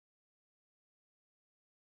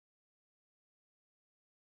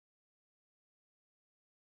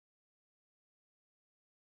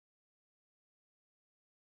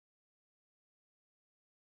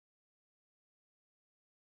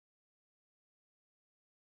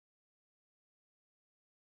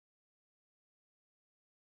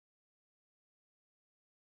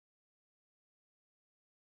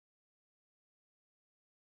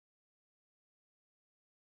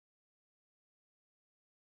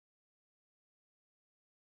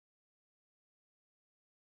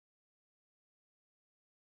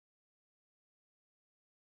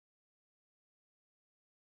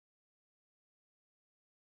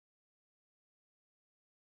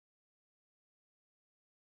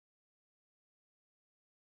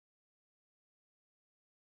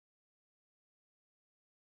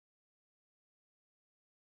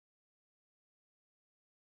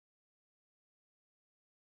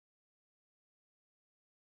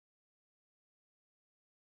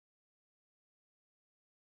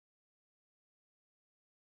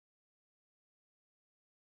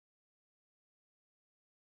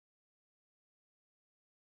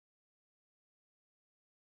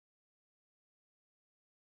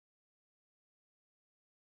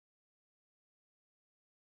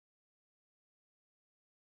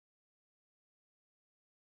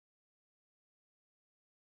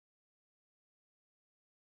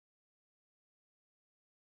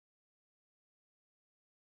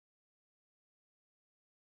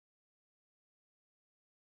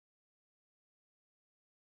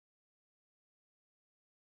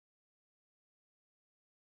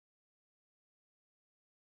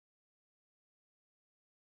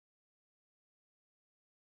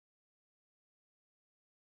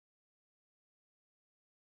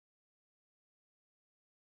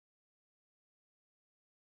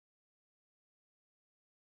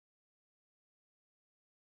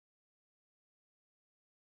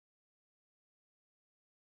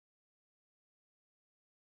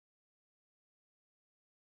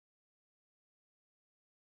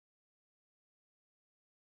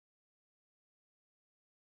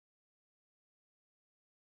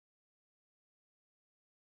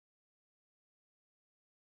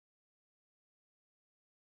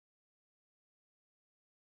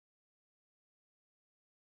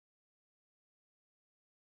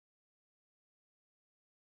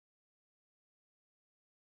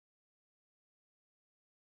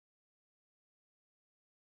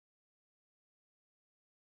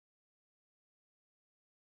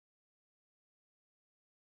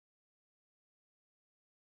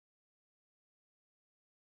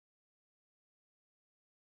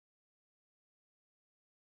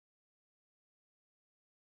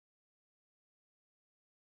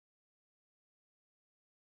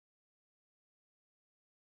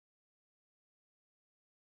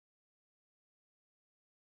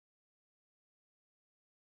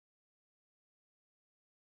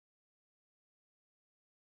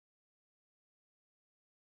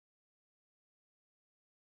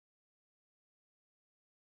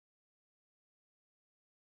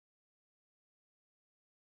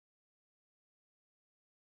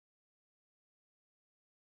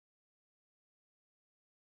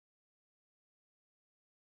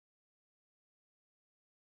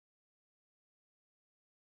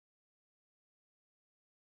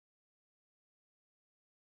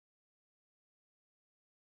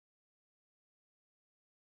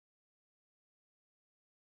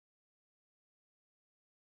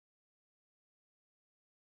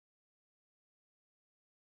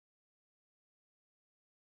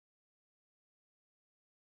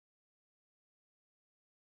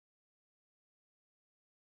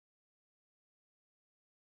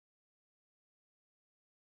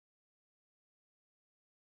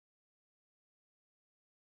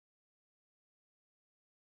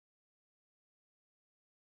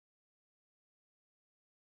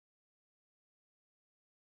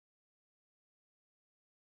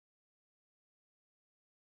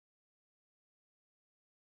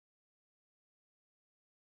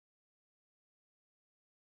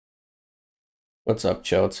What's up,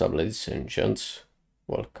 chat? What's up, ladies and gents?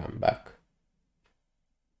 Welcome back.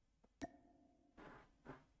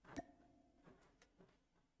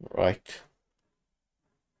 Right.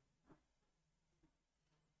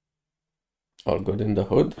 All good in the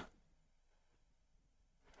hood?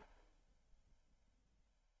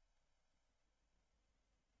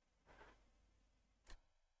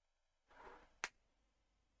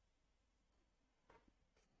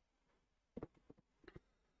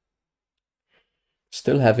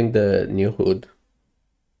 Still having the new hood.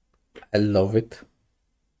 I love it.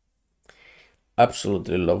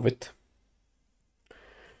 Absolutely love it.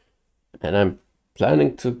 And I'm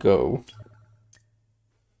planning to go.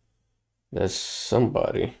 There's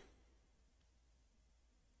somebody.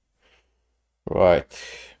 Right.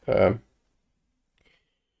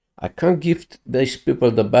 I can't give these people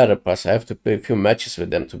the battle pass. I have to play a few matches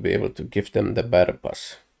with them to be able to give them the battle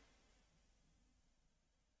pass.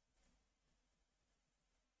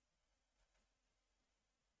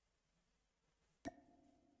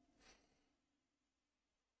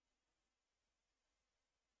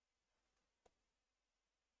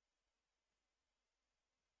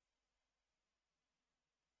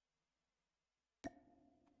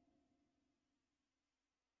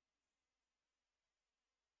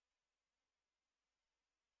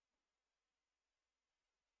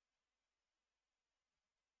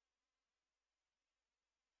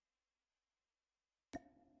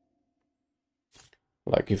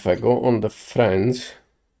 Like if I go on the friends,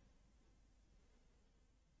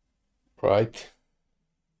 right?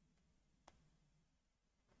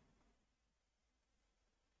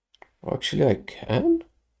 Actually, I can?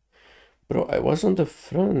 Bro, I was on the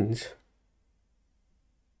friends.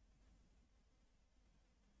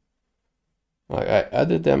 Like I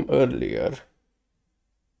added them earlier.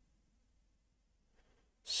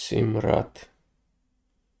 Simrat.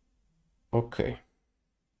 Okay.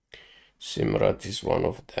 Simrat is one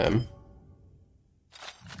of them.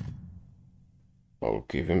 I'll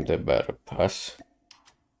give him the battle pass.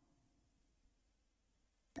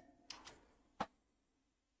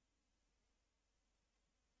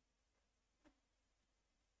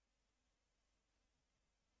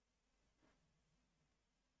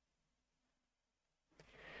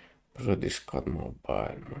 Bro, this got mobile,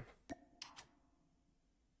 man.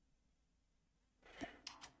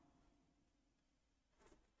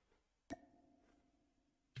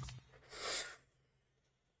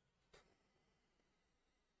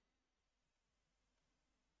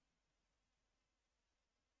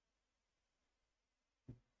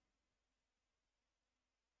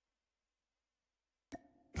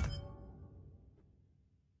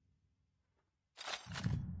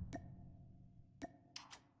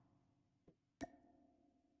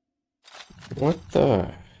 What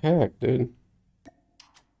the heck, dude?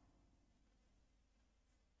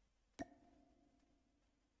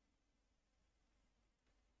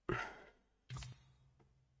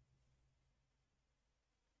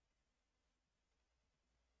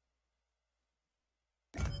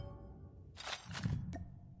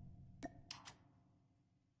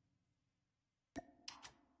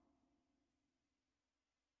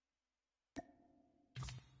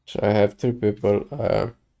 So I have three people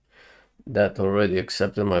that already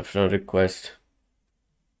accepted my friend request.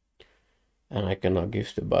 And I cannot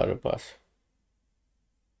give the battle pass.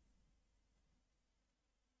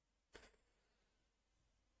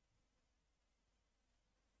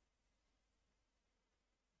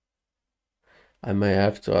 I may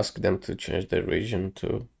have to ask them to change the region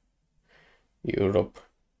to Europe.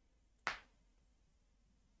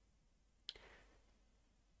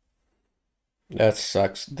 That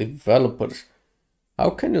sucks. Developers.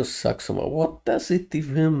 How can you suck someone? What does it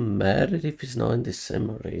even matter if it's not in the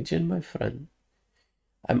same region, my friend?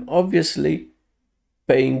 I'm obviously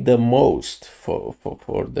paying the most for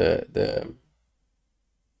the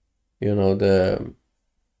you know the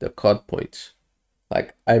COD points.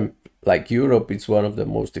 Like I'm like Europe is one of the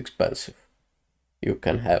most expensive you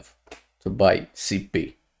can have to buy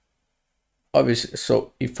CP. Obviously,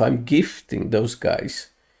 so if I'm gifting those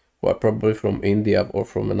guys who are probably from India or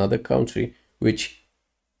from another country, which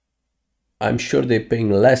I'm sure they're paying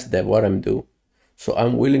less than what I'm due, so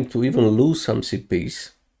I'm willing to even lose some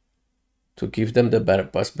CPs to give them the battle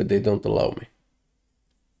pass, but they don't allow me.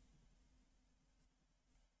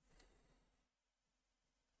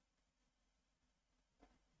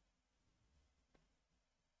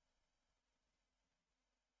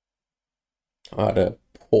 What a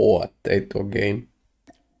potato game.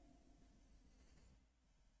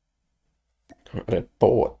 What a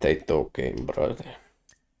potato game, brother.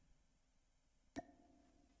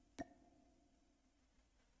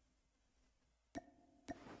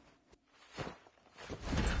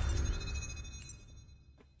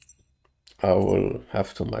 I will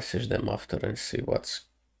have to message them after and see what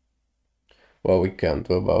we can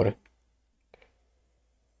do about it.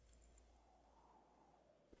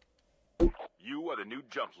 You are the new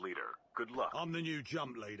jump leader. Good luck. I'm the new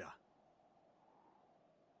jump leader.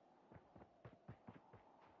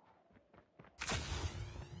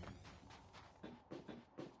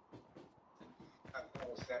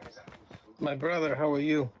 My brother, how are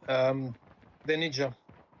you? The ninja.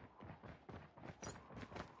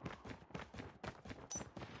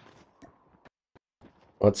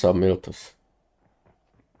 What's up, Miltus?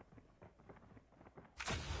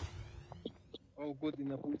 Oh, good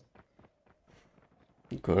enough.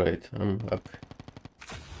 Great, I'm happy.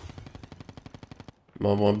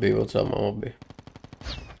 Mama B, what's up, Mama B?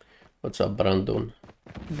 What's up, Brandon?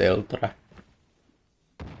 Deltra.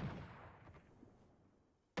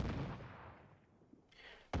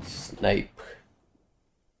 Snape.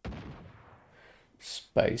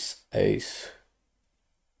 Space Ace.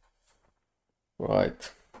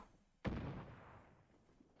 Right.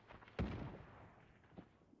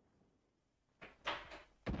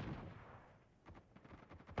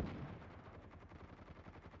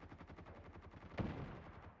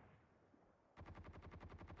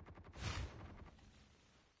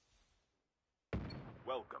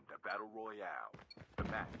 Welcome to Battle Royale. The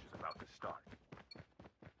match is about to start.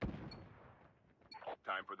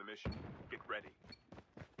 Time for the mission. Get ready.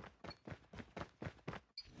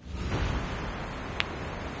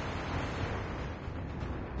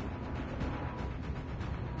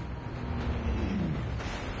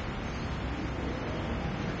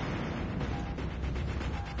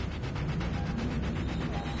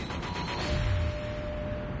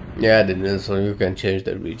 Yeah, so you can change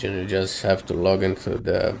the region. You just have to log into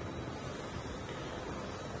the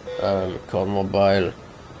Call Mobile,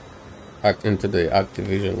 into the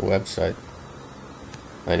Activision website,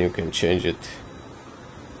 and you can change it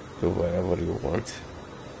to wherever you want.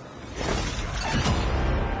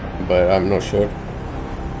 But I'm not sure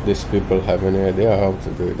these people have any idea how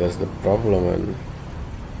to do it. That's the problem, and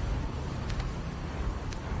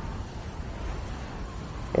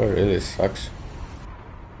it really sucks.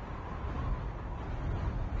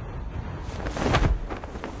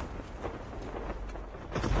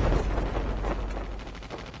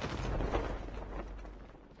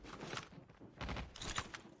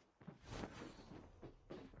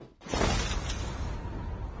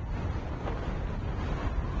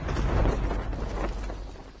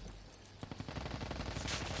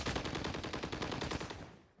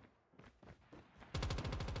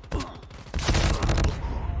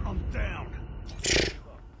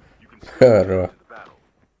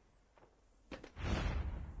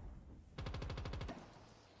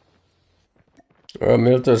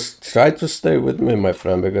 Miltus, try to stay with me, my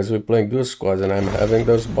friend, because we're playing good squads and I'm having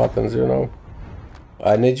those buttons, you know.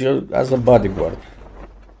 I need you as a bodyguard.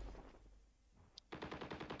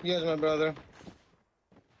 Yes, my brother.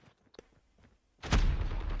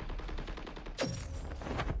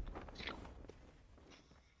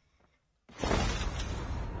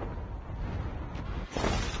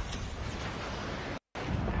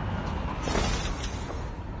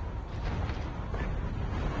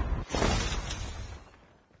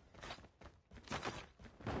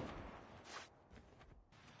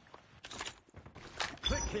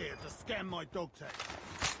 Click here to scan my dog tag.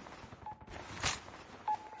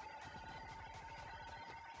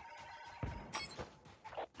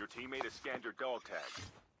 Your teammate has scanned your dog tag.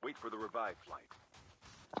 Wait for the revive flight.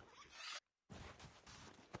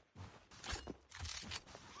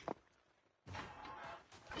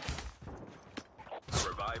 The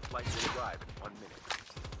revive flight will arrive in 1 minute.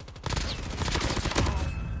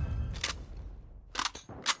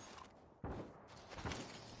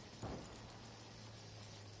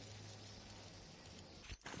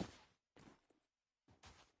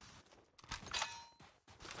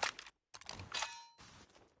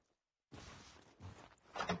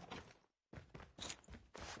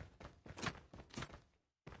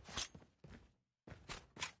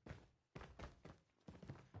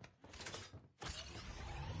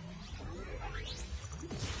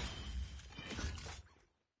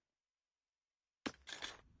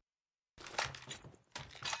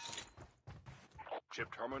 Chip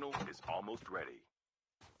terminal is almost ready.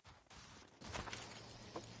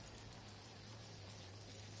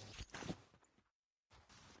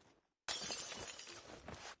 The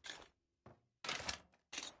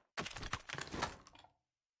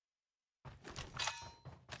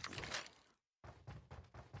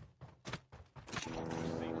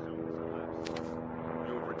safe zone is collapsed.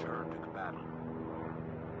 You have returned to the battle.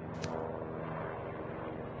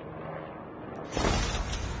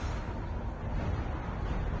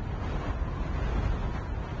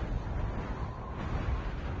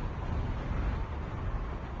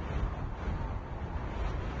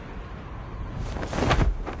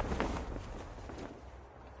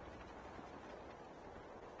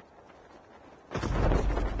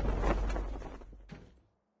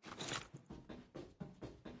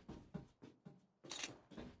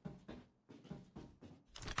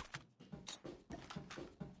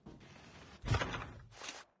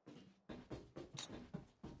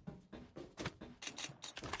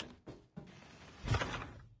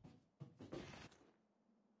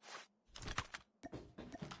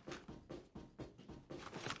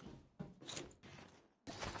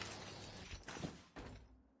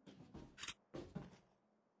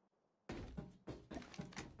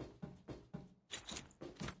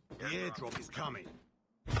 The airdrop is coming.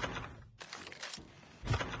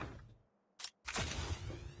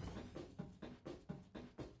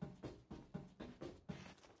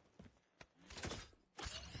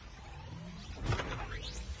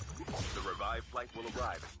 The revived flight will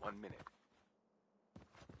arrive in 1 minute.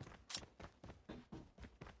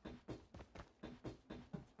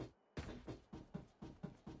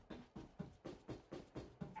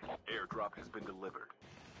 Airdrop has been delivered.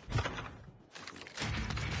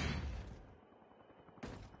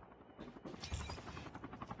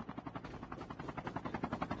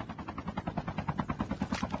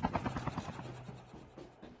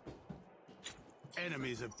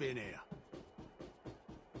 Enemies have been here.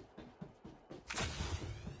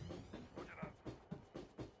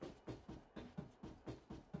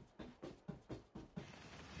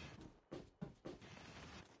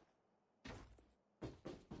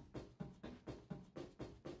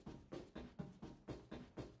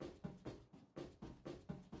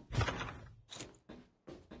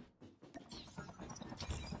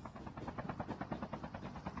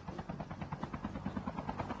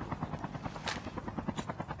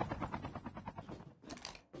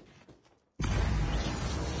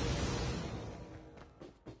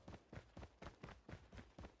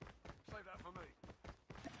 Save that for me.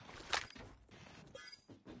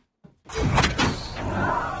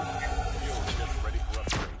 Fuel ship ready for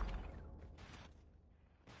upgrade.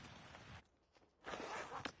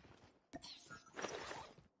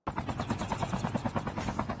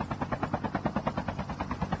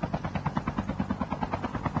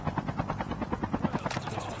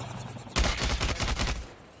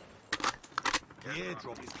 The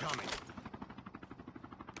airdrop is coming.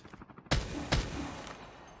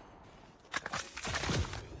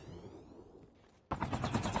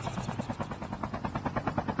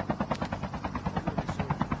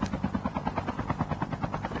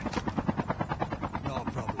 No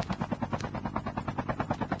problem.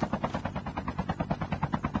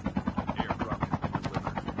 Airdrop has been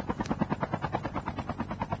delivered.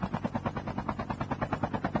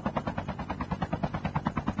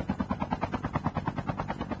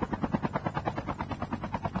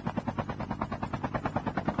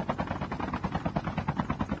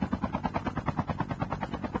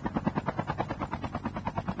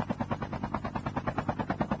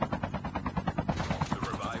 The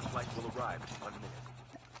revived flight will arrive in 1 minute.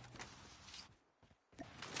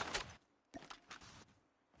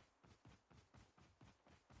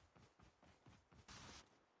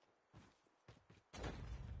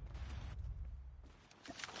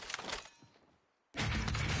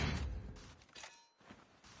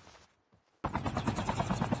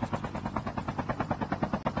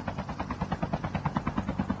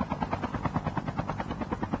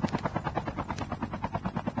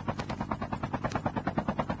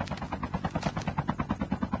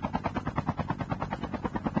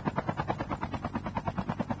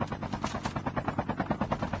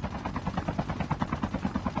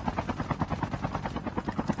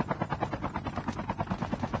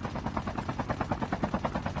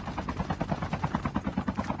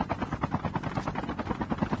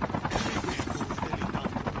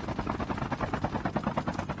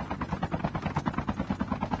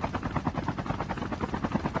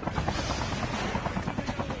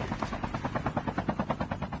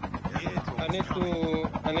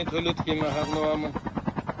 I need to loot him. I have no ammo.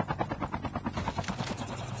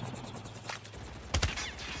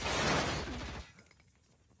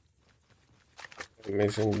 I'm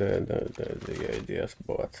missing the ideas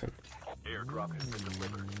button. Airdrop has been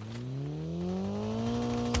delivered.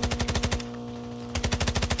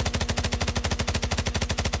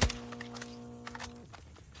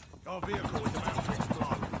 Our vehicle is about to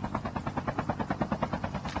explode.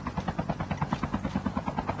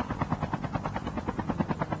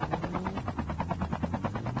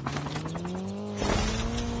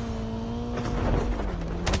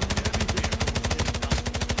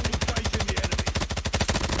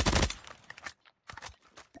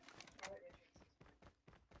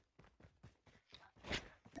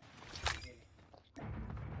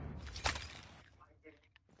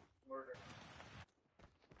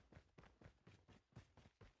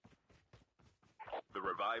 The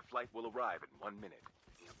revived flight will arrive in 1 minute.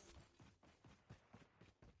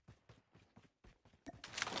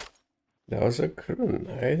 That was a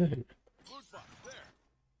grenade.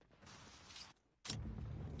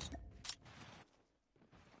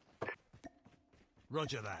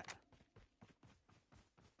 Roger that.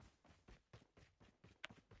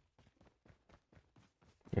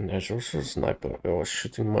 And there's also a sniper. I was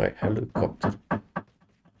shooting my helicopter.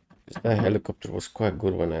 That helicopter was quite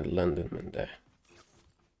good when I landed in there.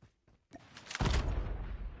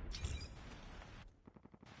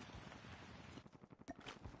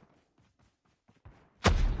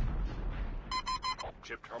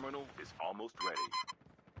 almost ready.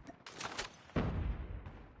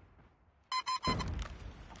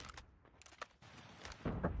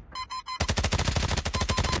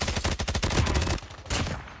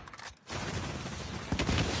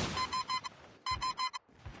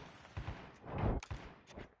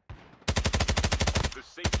 The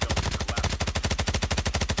safe zone is collapsing.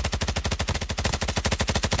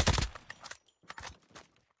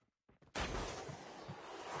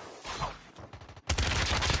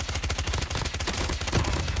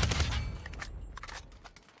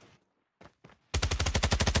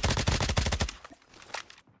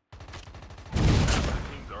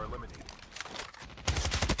 Teams are eliminated.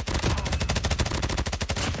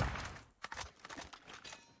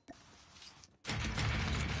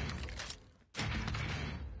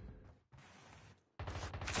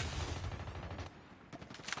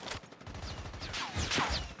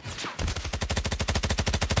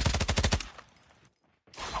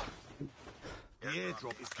 The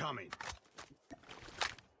airdrop is coming.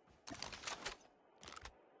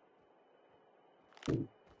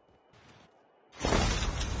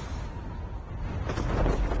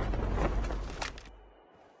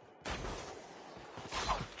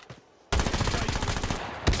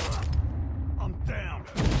 I'm down.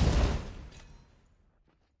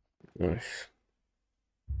 Nice.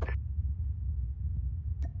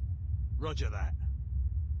 Roger that.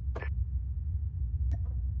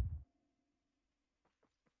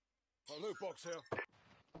 Loot box here.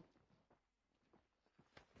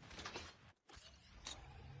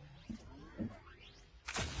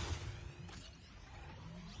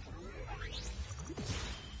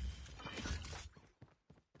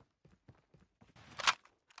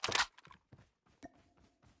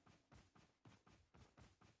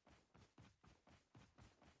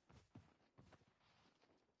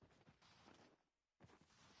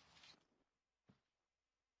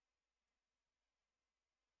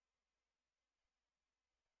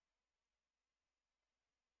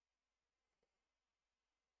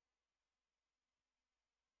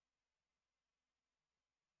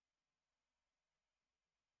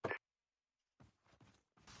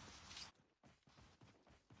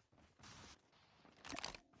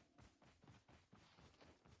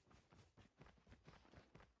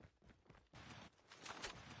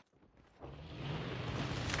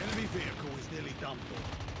 Enemy vehicle is nearly done for.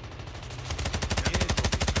 The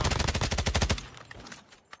airdrop is coming.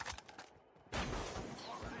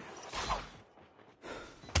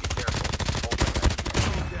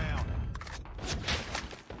 Down.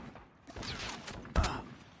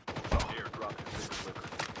 Airdrop has been delivered.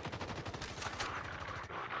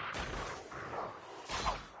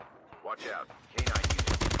 Watch out. K9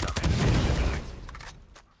 units incoming.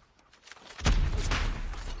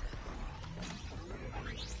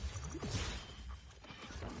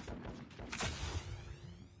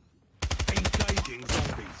 Engaging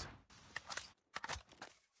zombies.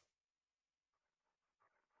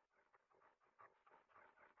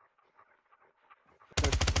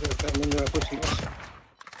 They're coming, they're pushing us.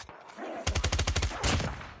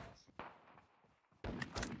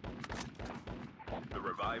 The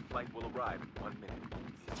revived flight will arrive in 1 minute.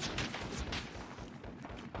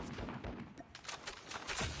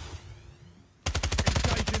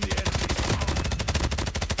 Engaging the enemy.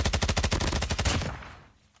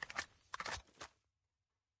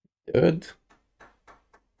 Good.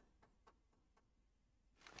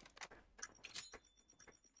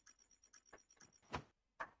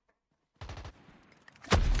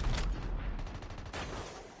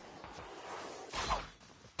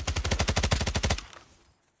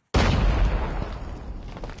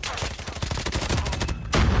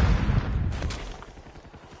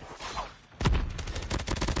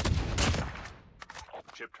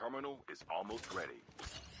 Chip terminal is almost ready.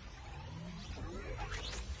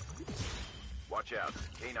 Watch out.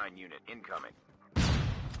 K9 unit incoming.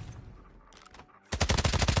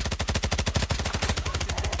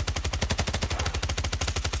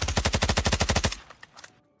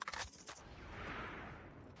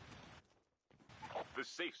 The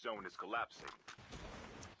safe zone is collapsing.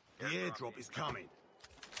 The airdrop is coming.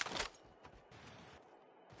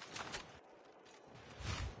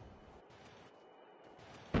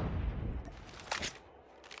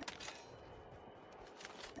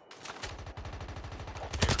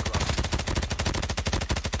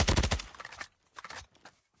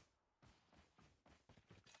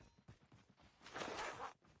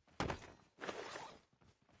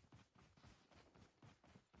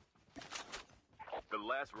 The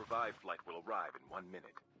last revived flight will arrive in 1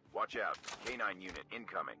 minute. Watch out. K9 unit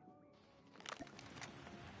incoming.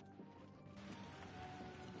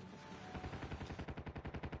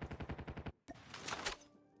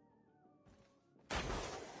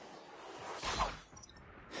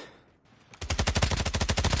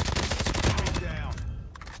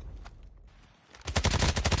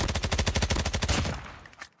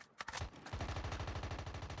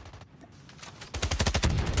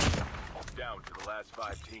 last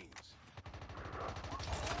 5 teams.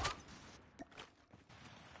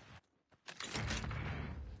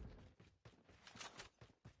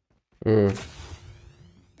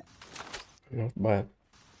 Not bad.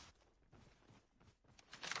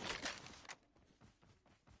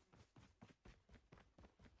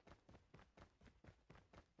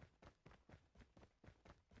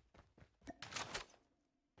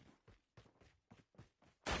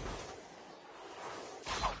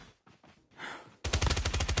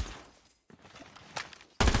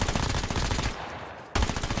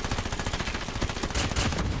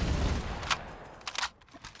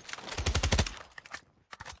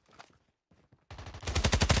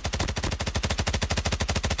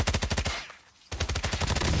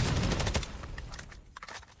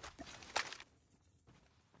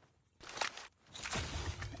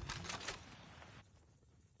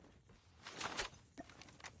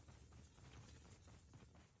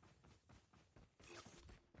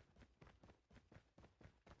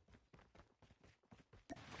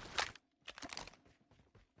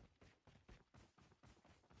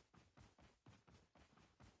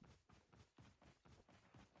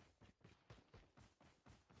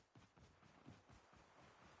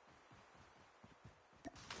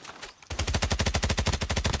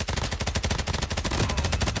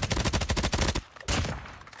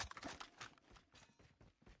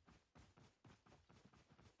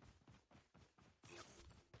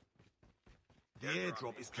 The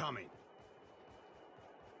airdrop is coming.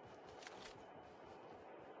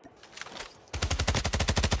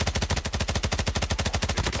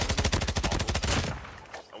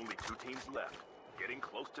 Only 2 teams left. Getting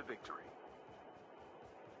close to victory.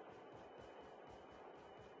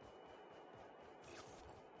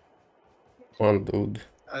 One dude.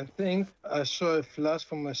 I think I saw a flash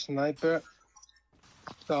from a sniper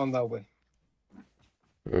down that way.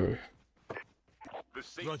 The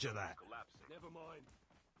safe Roger zone that. is collapsing. Never mind.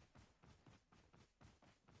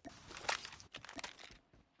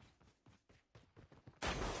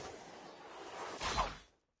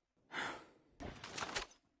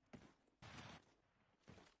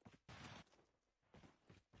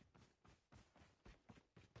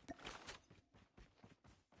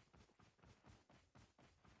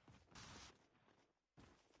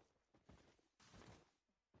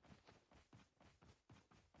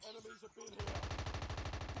 Enemies have been here.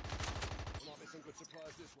 There might be some good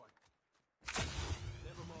supplies this way.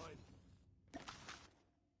 Never mind.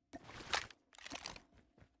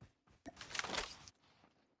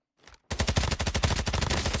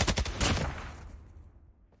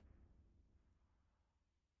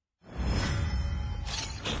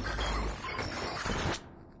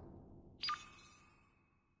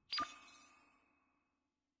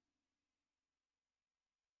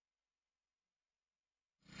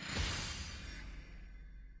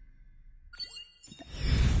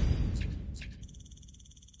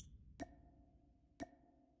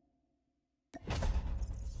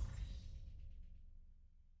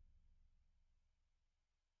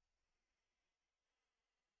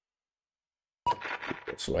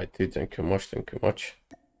 That's right, dude. Thank you much, thank you much.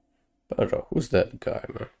 But who's that guy,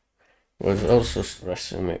 man? Was also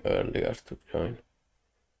stressing me earlier to join.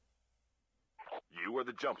 You are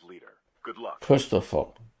the jump leader. Good luck. First of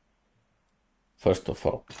all,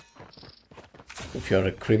 if you're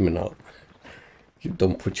a criminal, you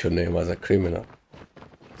don't put your name as a criminal.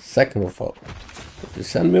 Second of all, if you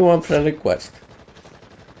send me one friend request,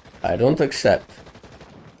 I don't accept,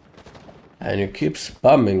 and you keep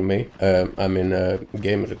spamming me,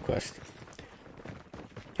 game request,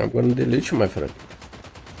 I'm gonna delete you, my friend.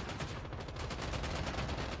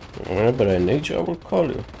 Whenever I need you, I will call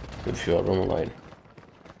you if you are online.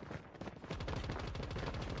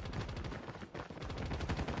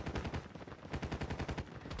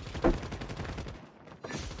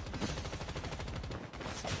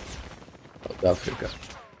 South Africa.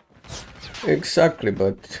 Exactly,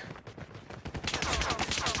 but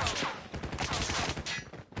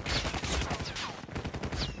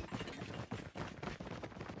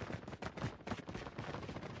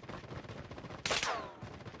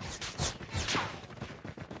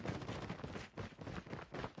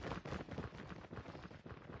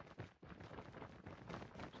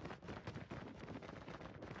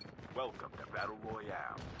Welcome to Battle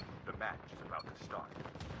Royale. The match is about to start.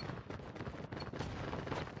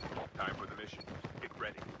 Time for the mission. Get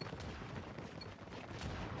ready.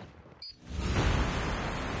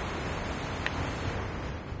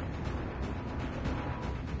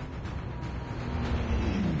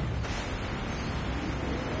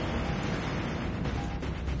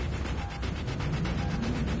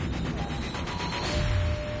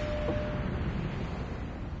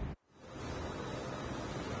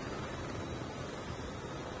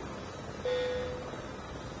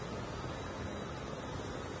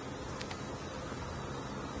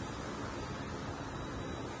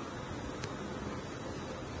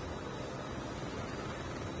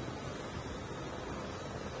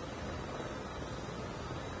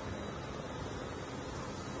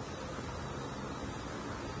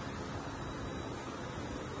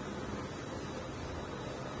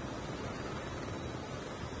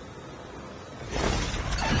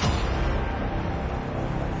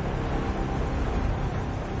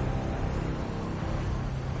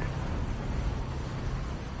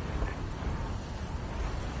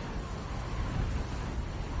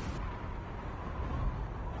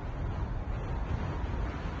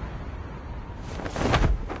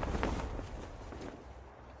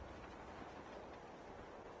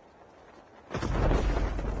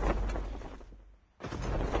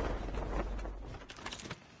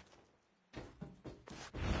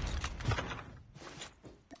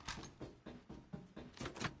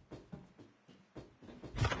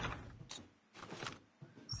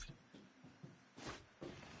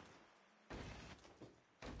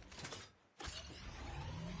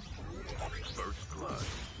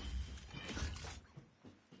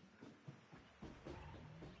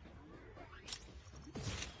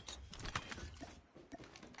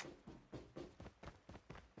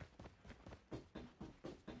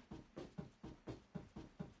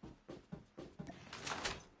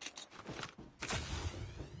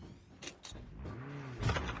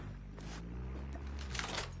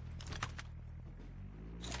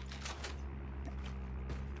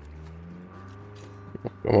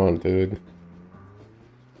 Come on, dude.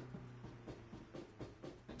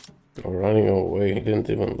 You're running away. He didn't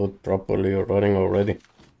even look properly. You're running already.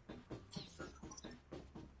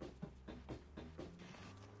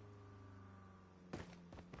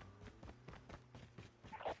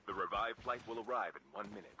 The revived flight will arrive in 1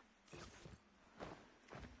 minute.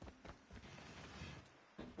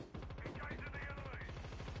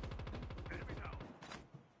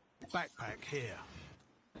 Backpack here.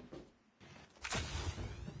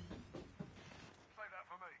 Save that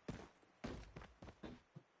for me.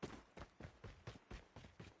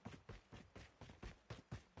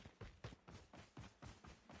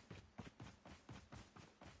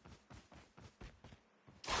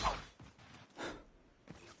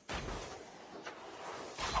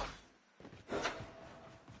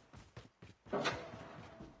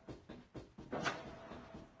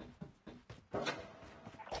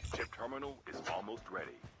 Chip terminal is almost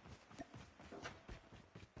ready.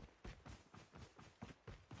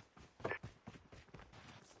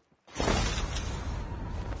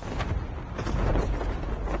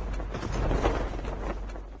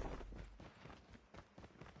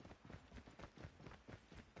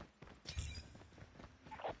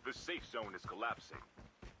 The safe zone is collapsing.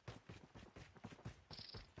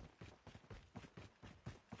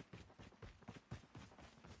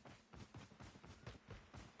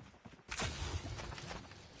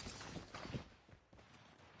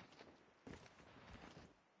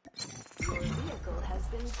 Your vehicle has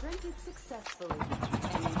been printed successfully.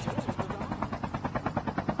 And enjoy the ride.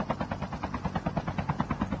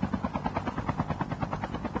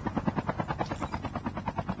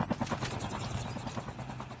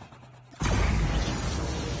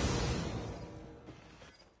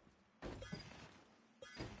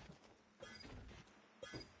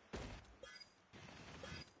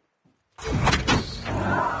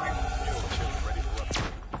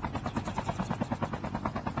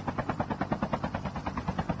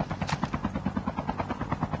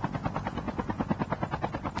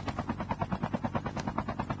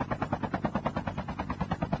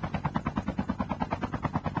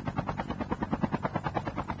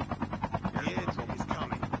 The airdrop is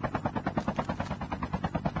coming.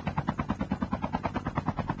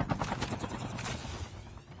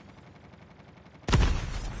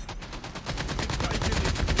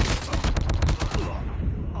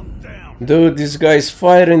 I'm down. Dude, this guy's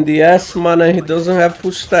firing the ass, man, and he doesn't have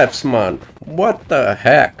footsteps, man. What the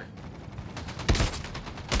heck?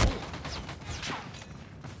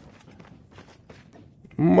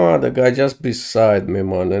 Man, the guy just beside me,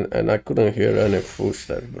 man, and I couldn't hear any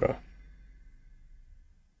footsteps, bro.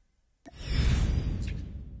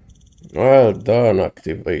 Well done,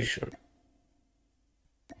 activation.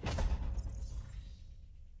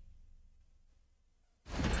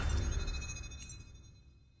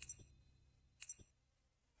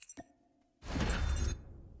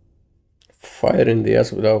 Fire in the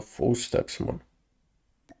ass without footsteps, man.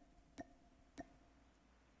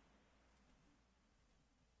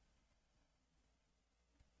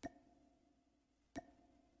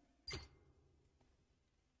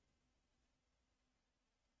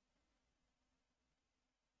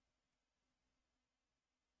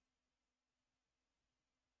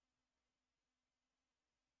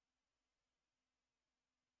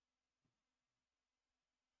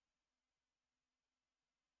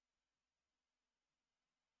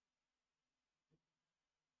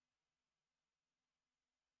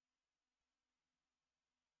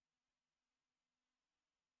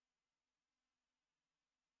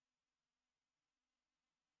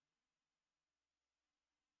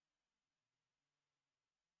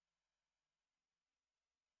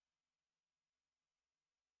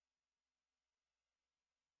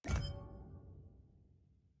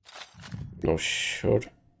 Not sure.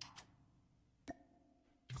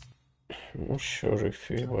 Not sure if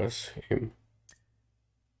it was him.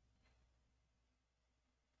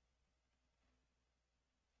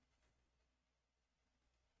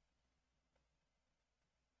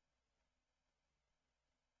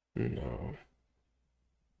 No.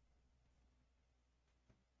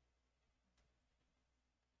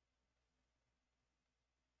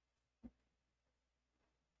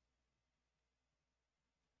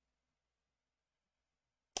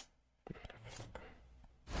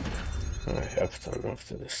 I have time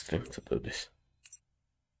after the stream to do this.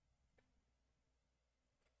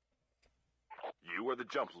 You are the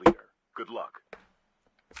jump leader. Good luck.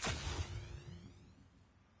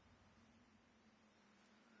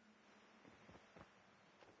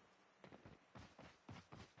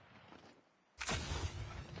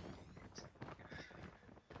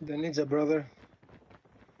 The ninja brother.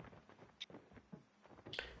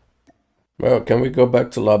 Well, can we go back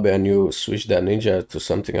to lobby and you switch that ninja to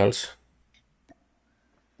something else?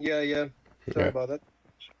 Yeah. Sorry Yeah. about that.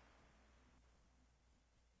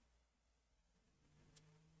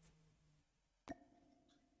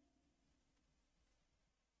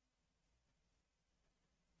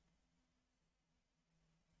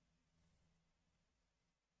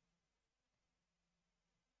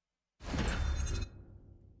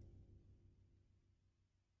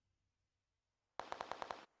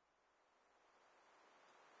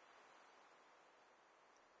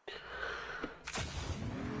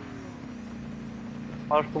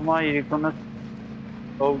 Հարկում է իրիկոնը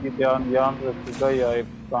ով գիտի յան ռեսուգա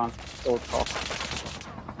եւ կան օթա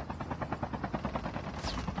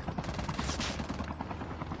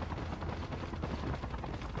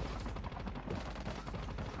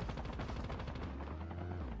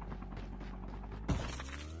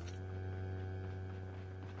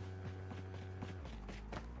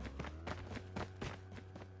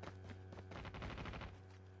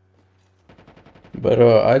But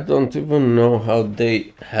I don't even know how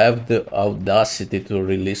they have the audacity to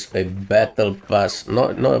release a battle pass,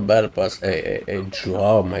 not a battle pass, a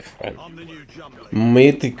draw, my friend.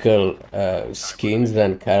 Mythical skins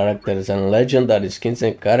and characters and legendary skins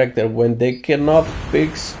and characters when they cannot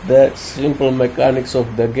fix the simple mechanics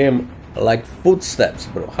of the game like footsteps,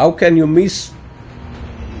 bro. How can you miss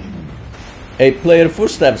a player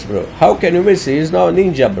footsteps, bro? How can you miss? He's not a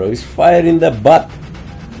ninja, bro. He's firing the butt.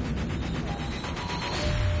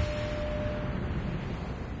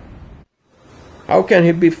 How can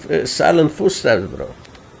he be silent footsteps, bro?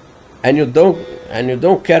 And you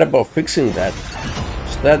don't care about fixing that.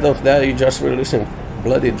 Instead of that, you just releasing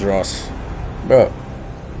bloody draws, bro.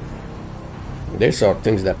 These are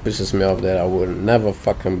things that pisses me off. That I will never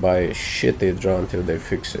fucking buy a shitty draw until they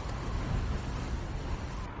fix it.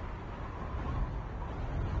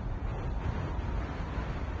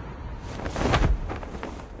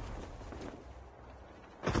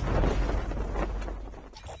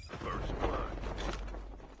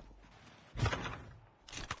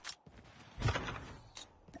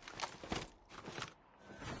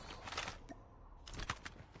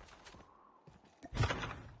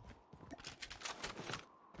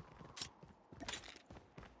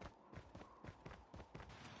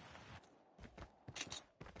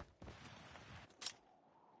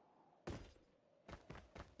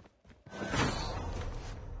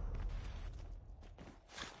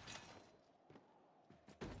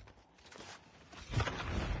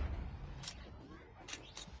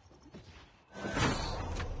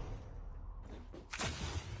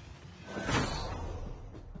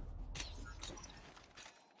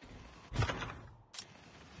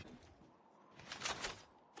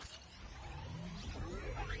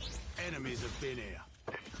 Enemies have been here.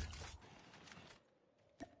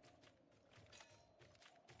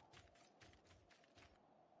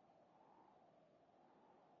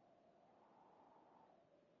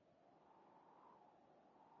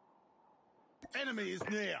 Enemy is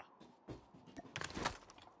near.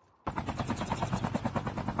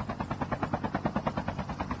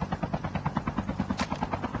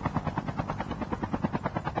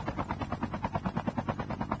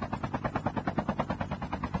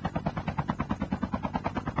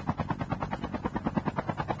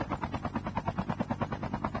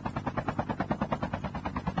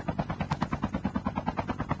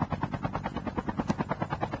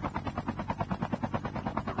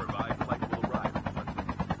 The revived flight will arrive in 1 minute.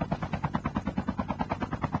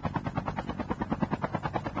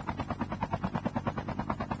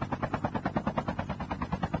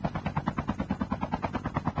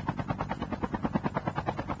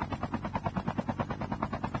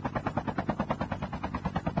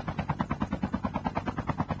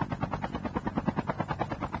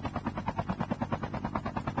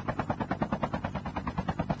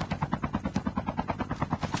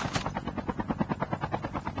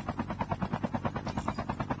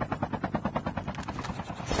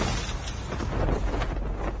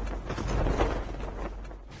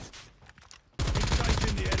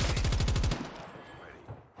 Engaging the enemy.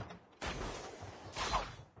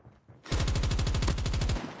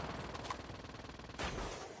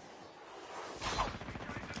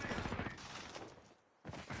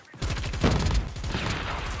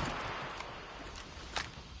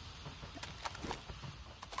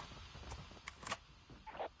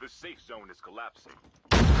 The safe zone is collapsing.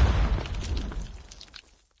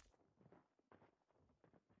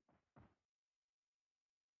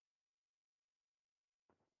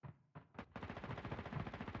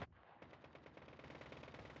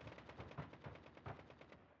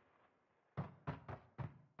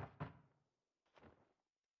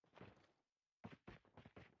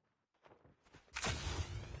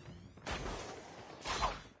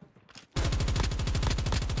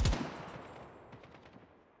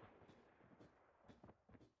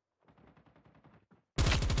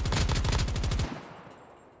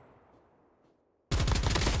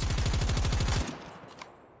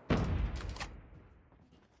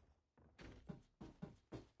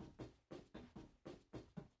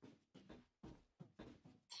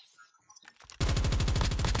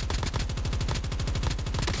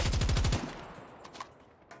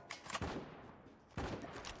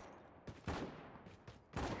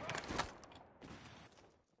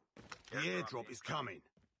 The airdrop is coming.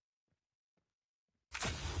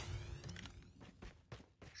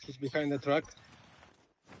 He's behind the truck.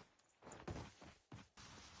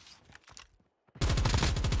 The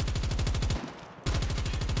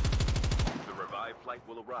revived flight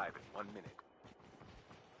will arrive in 1 minute.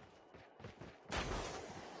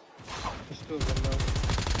 There's two of them now.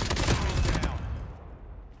 Down.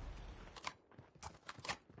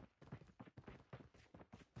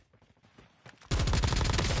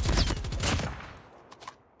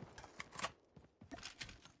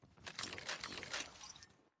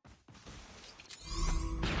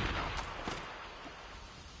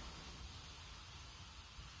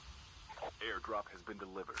 Airdrop has been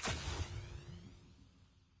delivered.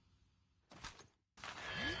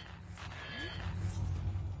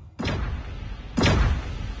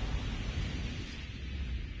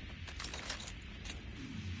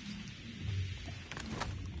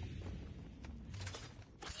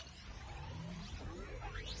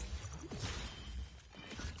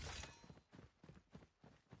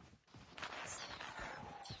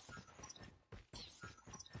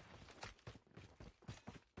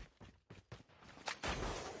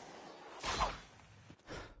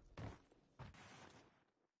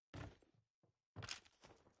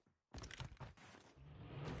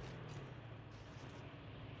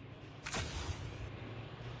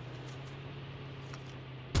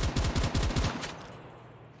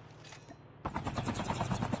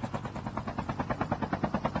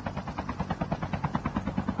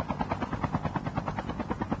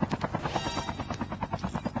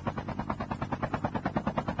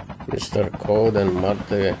 Mr. Codm,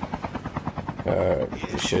 Marte,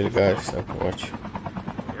 appreciate it guys, thank you much.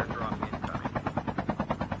 Airdrop incoming.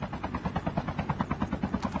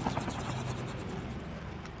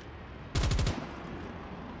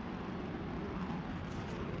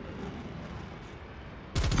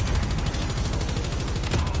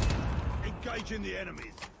 Engaging the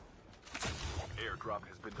enemies. Airdrop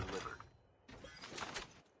has been delivered.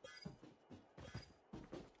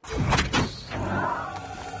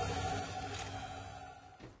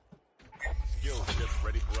 Skill ship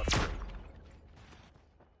ready for upgrade.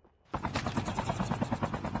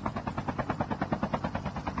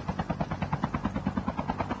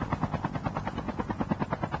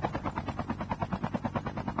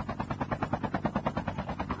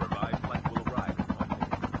 The revived flight will arrive in 1 minute.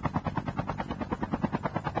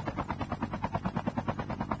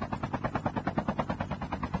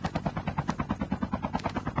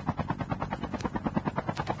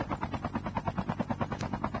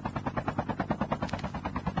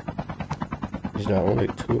 Is there only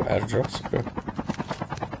 2 airdrops, bro?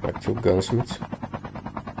 Like 2 gunsmiths?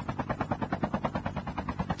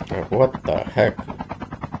 Like, what the heck?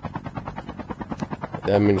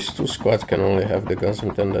 That means 2 squads can only have the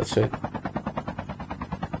gunsmith and that's it.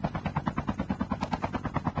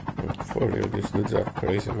 For real, these dudes are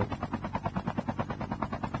crazy, man.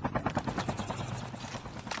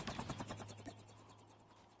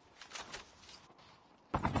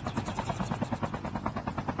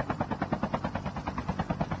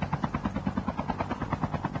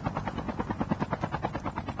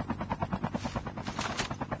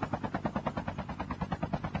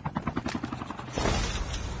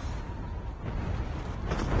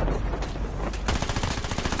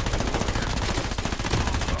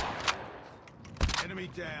 Enemy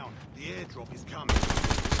down. The airdrop is coming.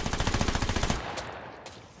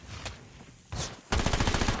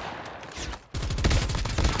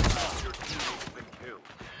 Your teammate's been killed.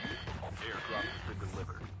 Airdrop has been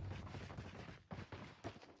delivered.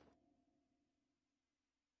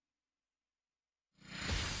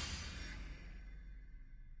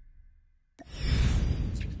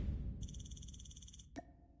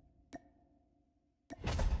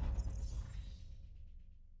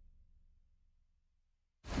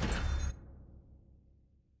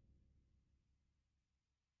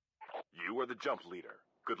 You are the jump leader.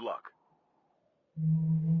 Good luck.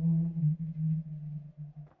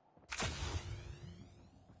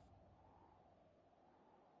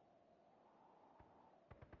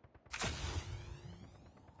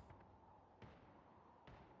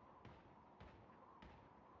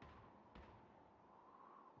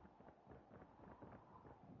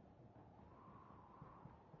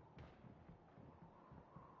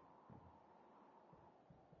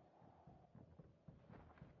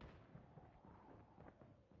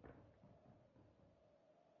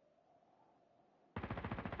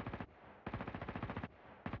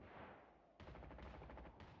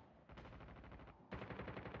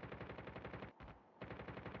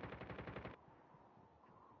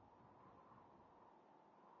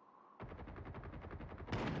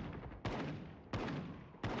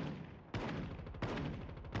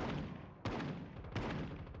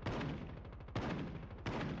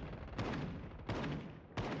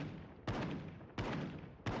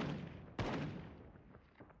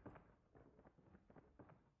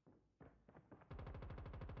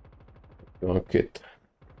 One kit.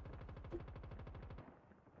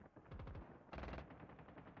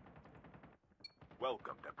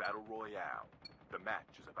 Welcome to Battle Royale. The match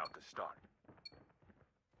is about to start.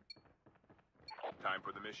 Time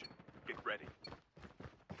for the mission. Get ready.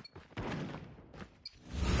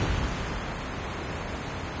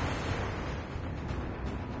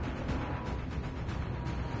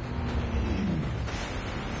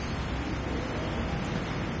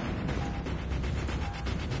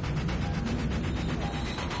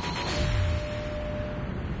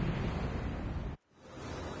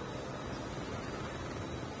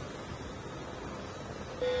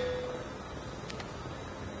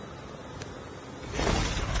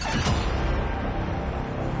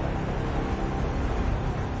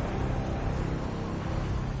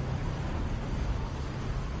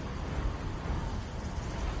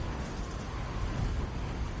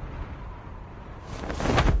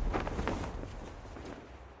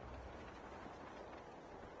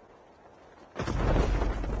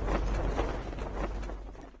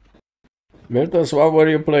 Mirtos, what were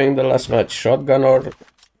you playing the last match? Shotgun or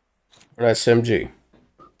SMG?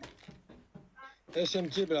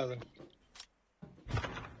 SMG, brother.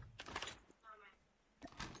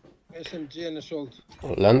 SMG and assault.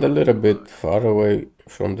 Land a little bit far away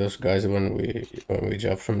from those guys when we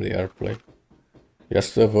jump from the airplane,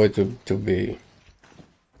 just to avoid the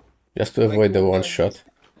one shot.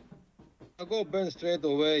 I'll go burn straight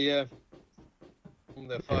away, yeah. From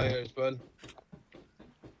the fire as well.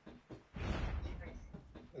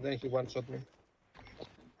 And then he one-shot me.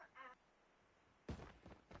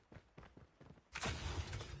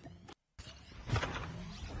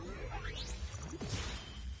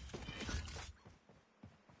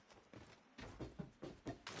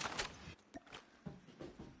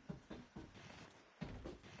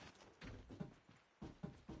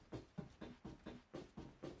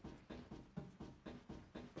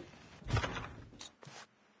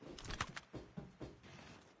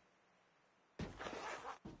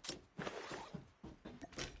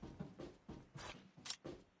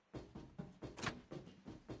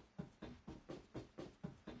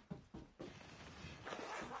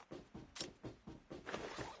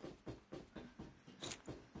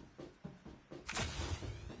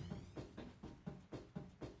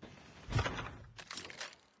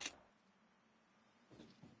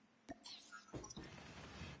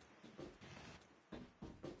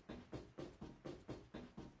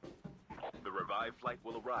 The revived flight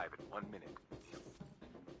will arrive in 1 minute.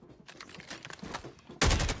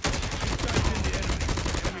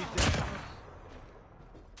 Enemy down.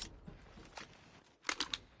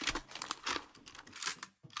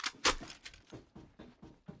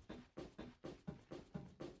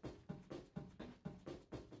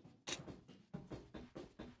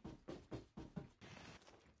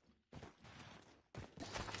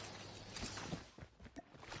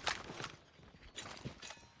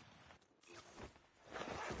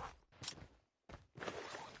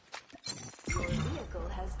 Your vehicle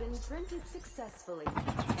has been printed successfully. Enjoy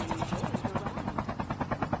the ride.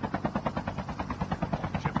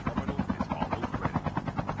 Chip terminal is almost ready.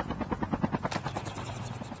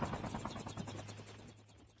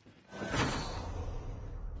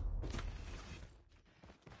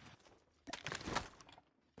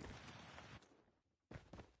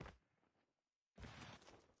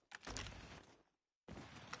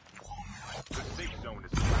 The safe zone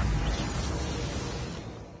is collapsing.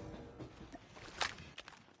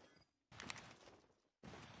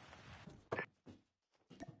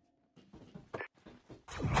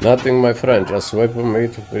 Nothing, my friend. Just wait for me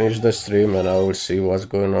to finish the stream and I will see what's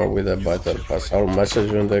going on with the battle pass. I'll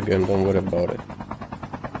message you in the game, don't worry about it.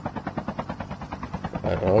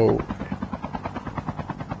 I know.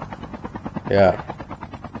 Yeah.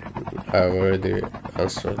 I already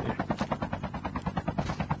answered it.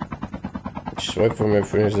 Just wait for me to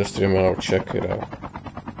finish the stream and I'll check it out.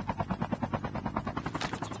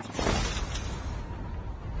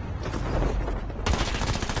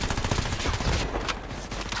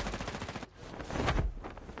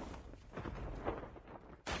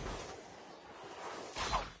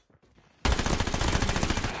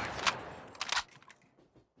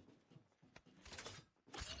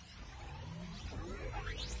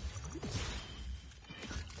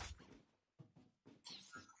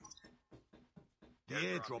 The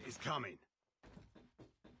airdrop is coming.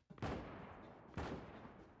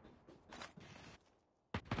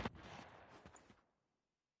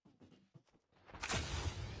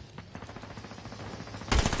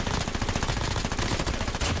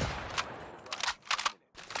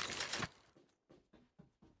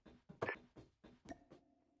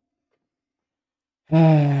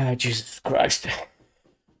 Ah, Jesus Christ.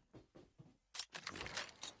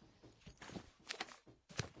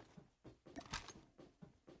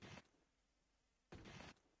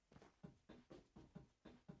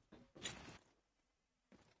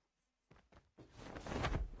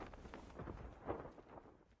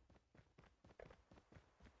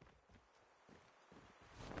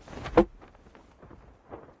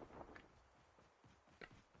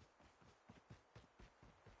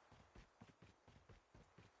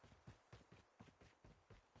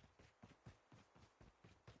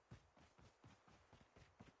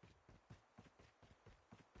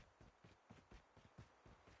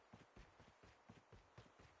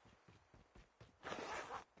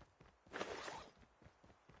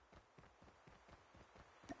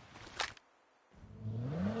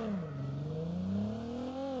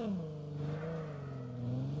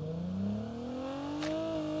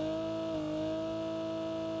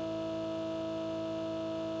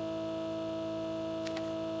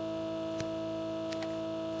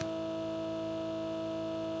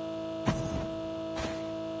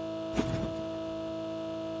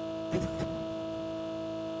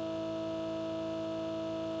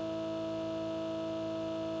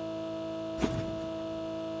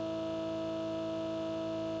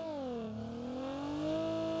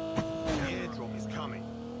 The airdrop is coming.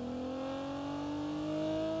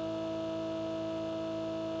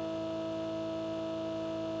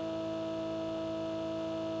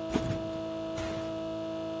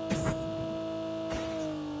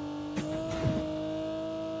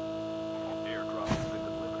 Airdrop has been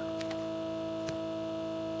delivered.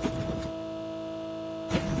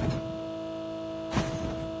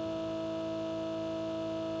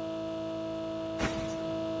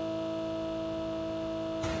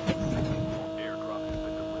 Airdrop has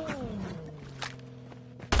been delivered.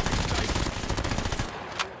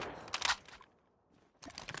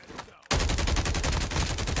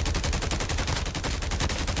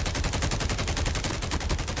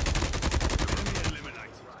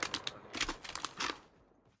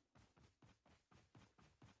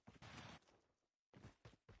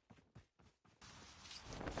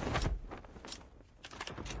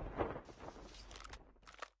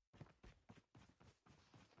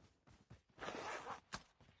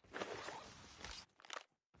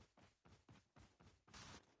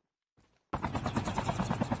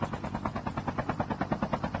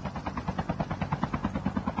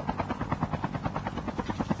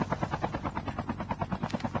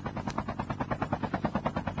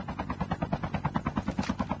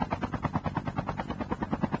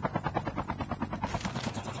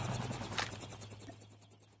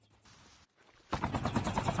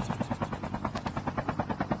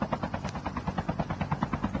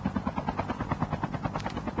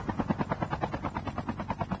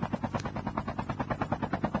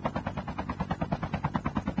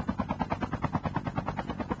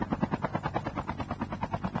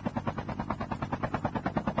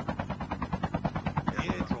 The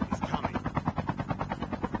airdrop is coming.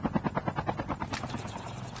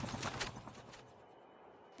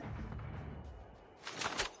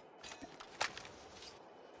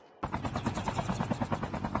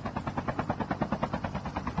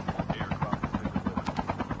 Airdrop has been delivered.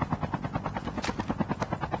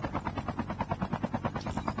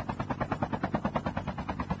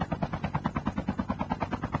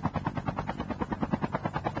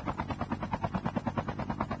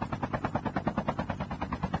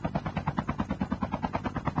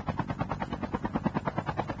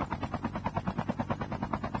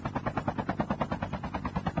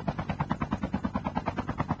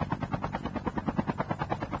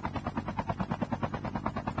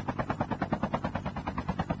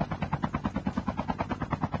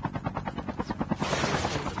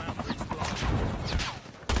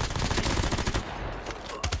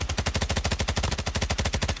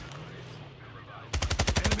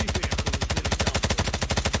 Enemy vehicle is nearly done.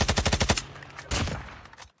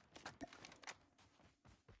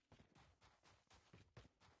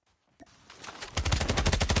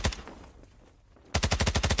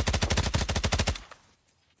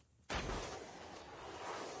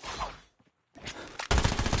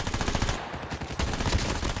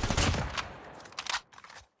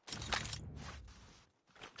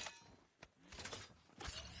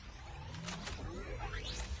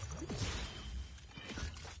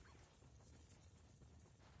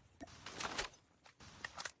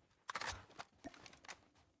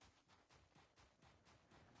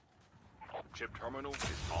 Chip terminal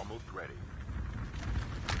is almost ready.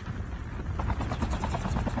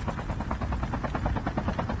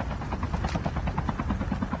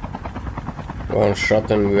 One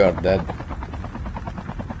shot and we are dead.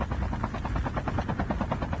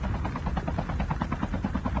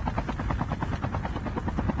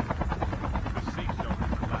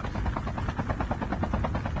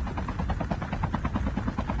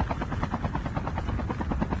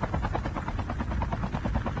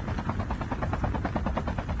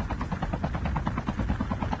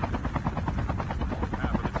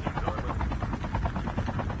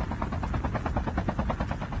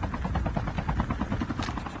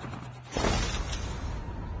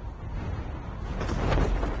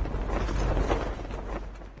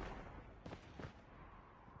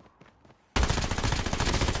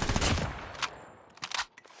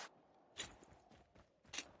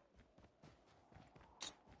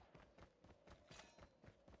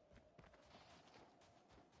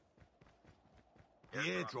 The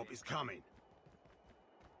airdrop is coming.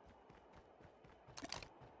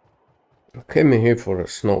 I came in here for a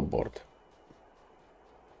snowboard.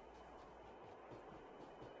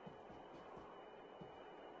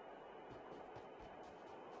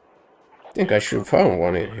 I think I should find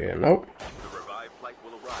one in here. Nope. The revived flight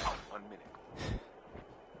will arrive in 1 minute.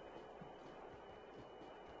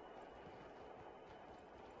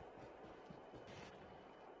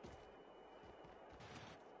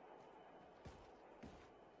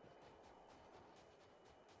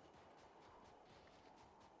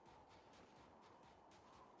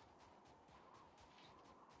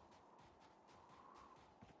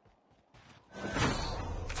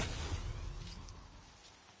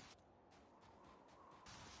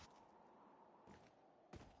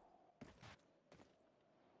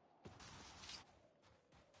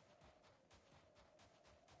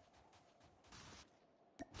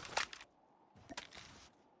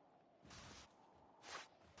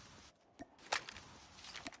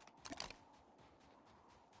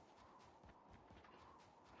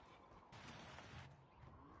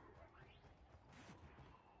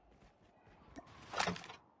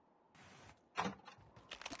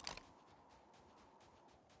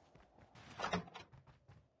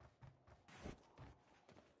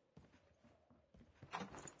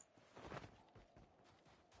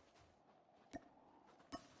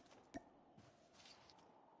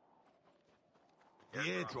 The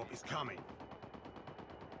airdrop is coming.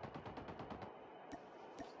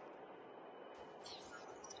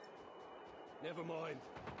 Never mind.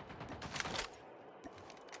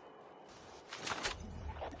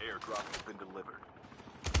 Airdrop has been delivered.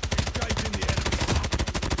 Engaging the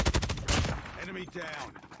enemy. Enemy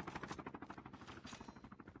down.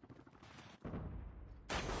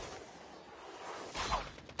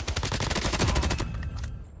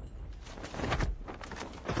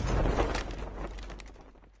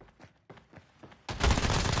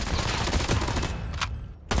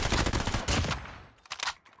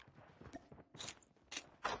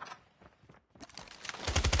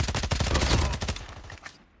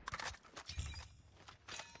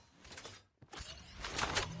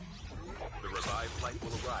 The revived flight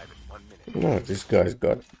will arrive in 1 minute. No, this guy's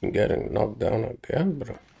getting knocked down again,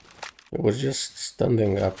 bro. He was just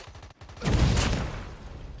standing up.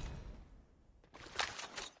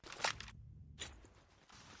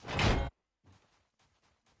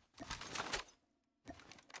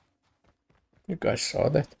 You guys saw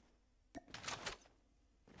that?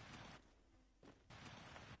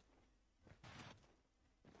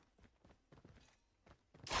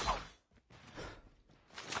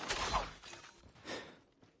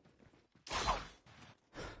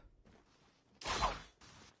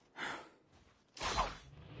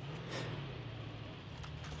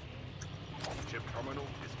 Chip terminal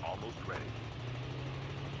is almost ready.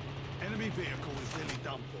 Enemy vehicle is nearly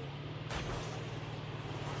done for.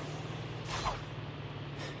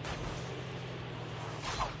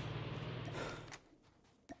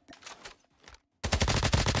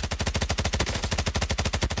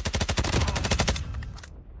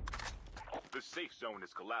 The safe zone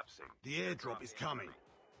is collapsing. The airdrop is coming.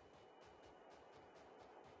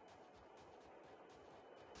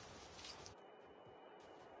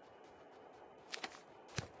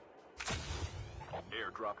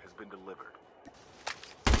 Airdrop has been delivered.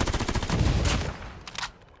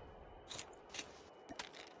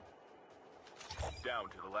 Down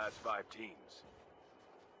to the last 5 teams.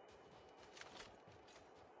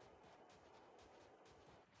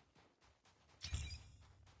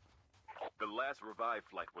 The last revived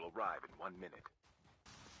flight will arrive in 1 minute.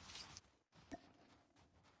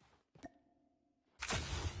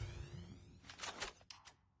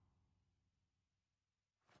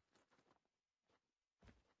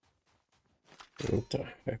 What the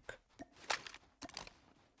heck?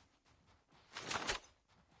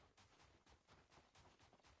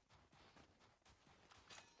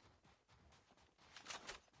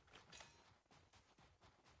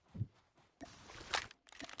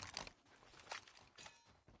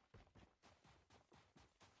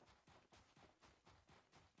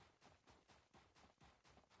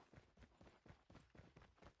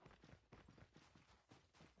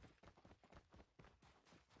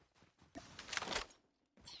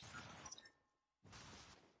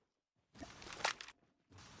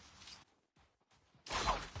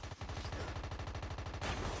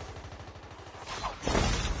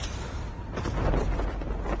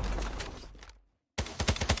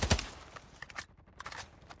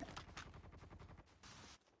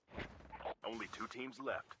 Only 2 teams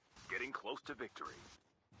left, getting close to victory.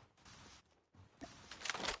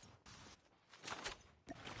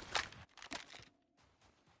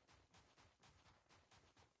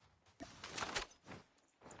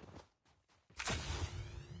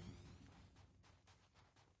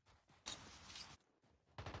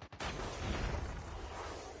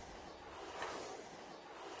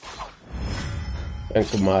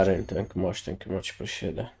 Thank you, Martin. Thank you much. Thank you much.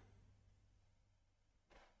 Appreciate that.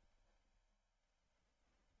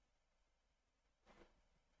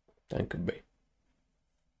 Thank you, babe.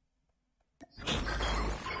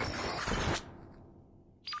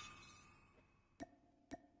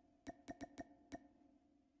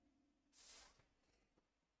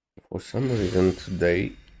 For some reason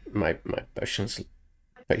today my patience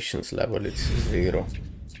level is 0.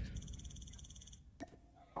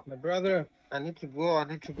 My brother, I need to go. I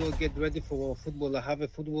need to go get ready for football. I have a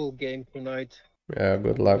football game tonight. Yeah,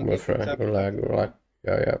 good luck, I'll my get picked friend. up. Good luck, good luck.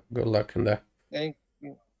 Yeah, good luck in that. Thank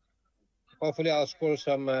you. Hopefully, I'll score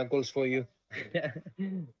some goals for you.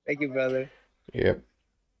 Thank you, brother. Yep.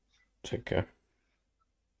 Take care.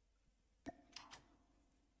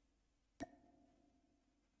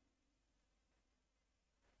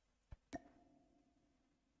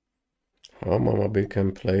 How Mama B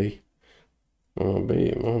can play. Mama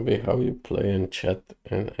B, how you play in chat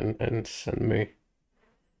and send me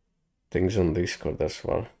things on Discord as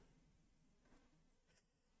well.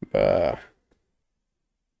 But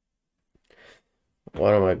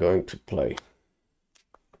what am I going to play?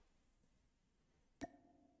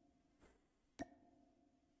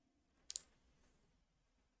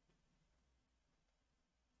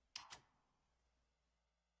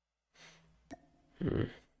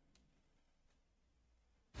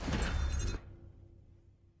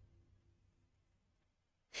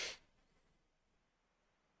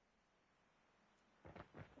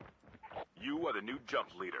 You are the new jump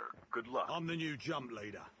leader. Good luck. I'm the new jump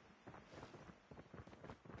leader.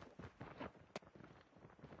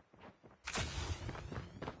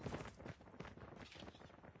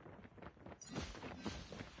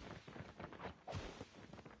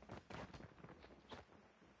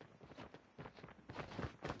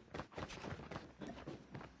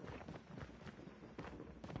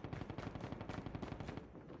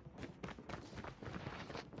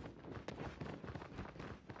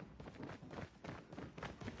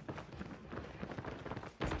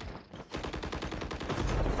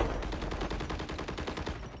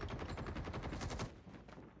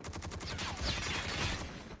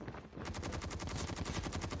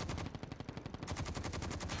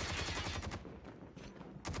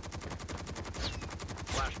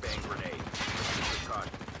 Flashbang grenade. With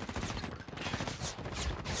caution.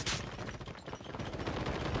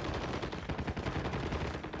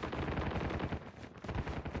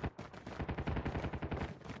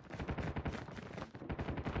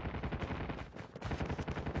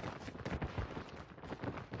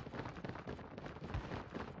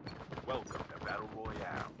 Welcome to Battle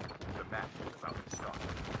Royale. The match is about to start.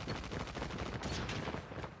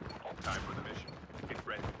 Time for the mission. Get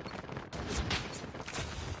ready.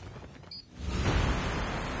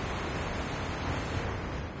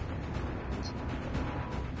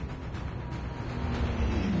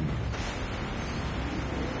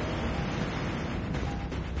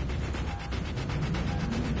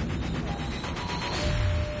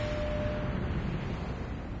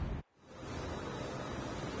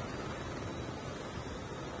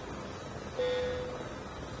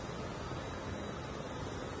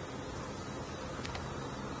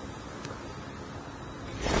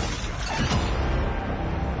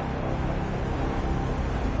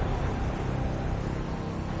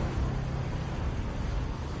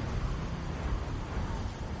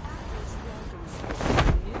 Atlas welcomes you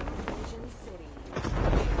to New Vision City.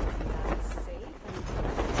 That is safe and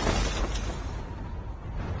pleasant.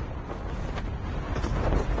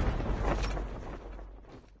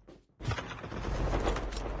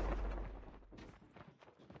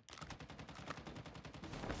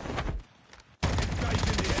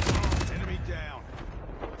 Engaging the enemy. Enemy down.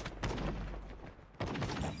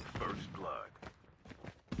 First blood.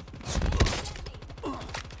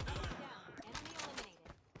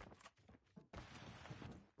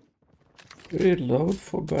 Reload,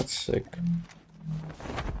 for God's sake.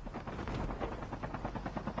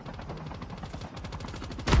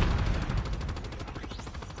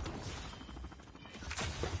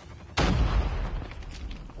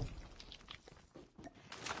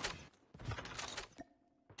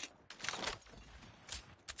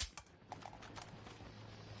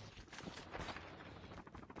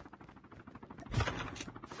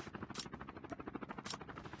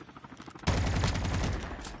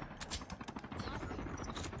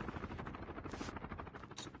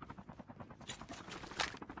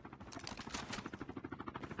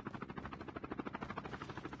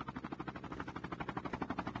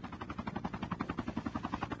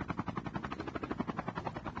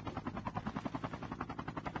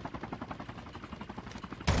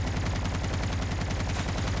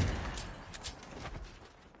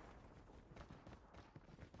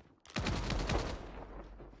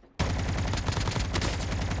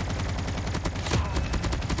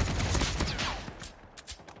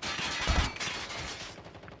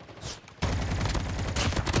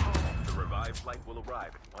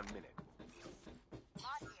 arrive in 1 minute.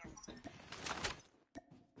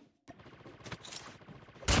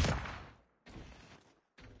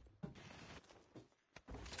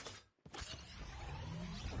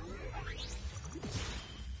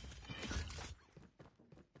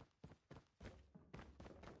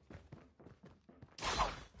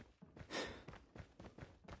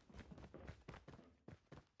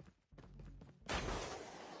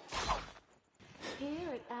 Here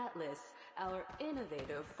at Atlas, our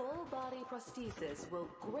innovative full-body prosthesis will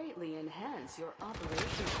greatly enhance your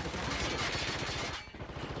operational capacity.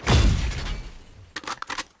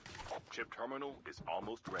 Chip terminal is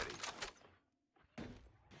almost ready.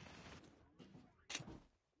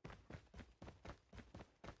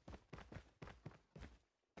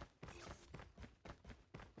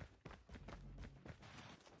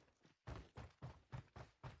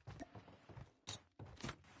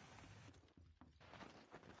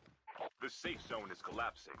 The safe zone is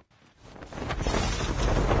collapsing.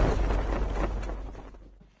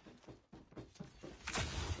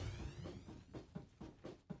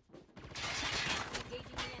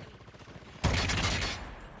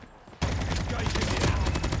 Engaging the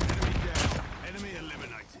enemy. Enemy down. Enemy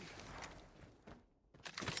eliminated.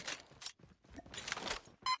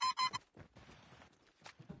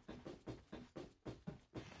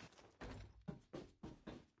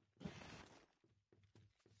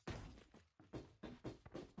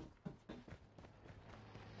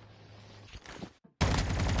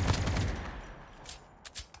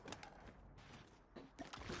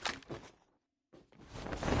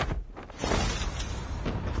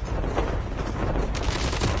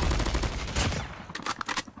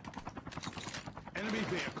 Enemy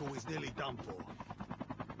vehicle is nearly done for.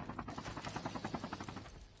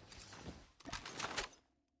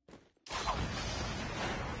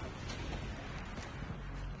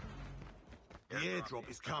 The airdrop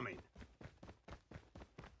is coming.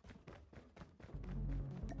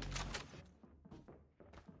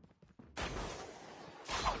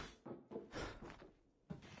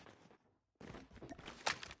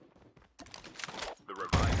 The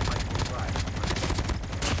revived flight will arrive.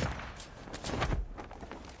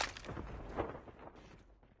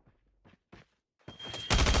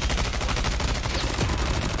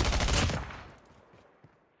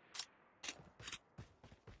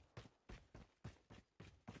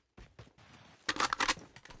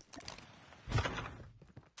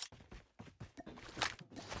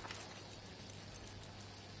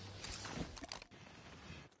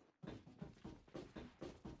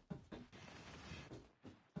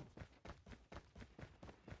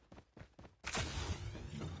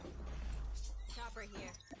 Chopper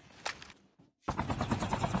here.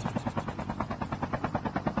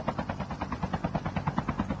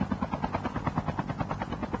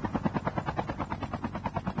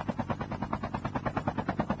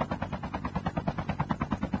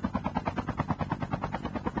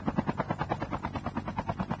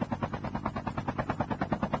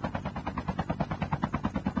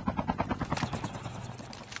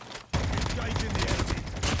 Engaging the enemy.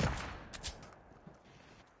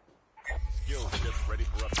 Skill ship ready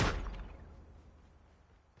for upgrade.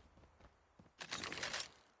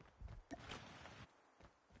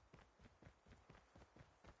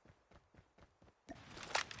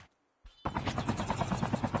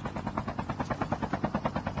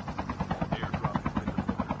 Airdrop has been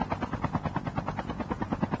delivered.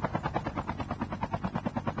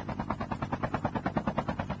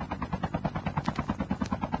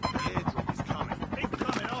 The airdrop is coming.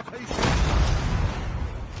 Incoming RPG.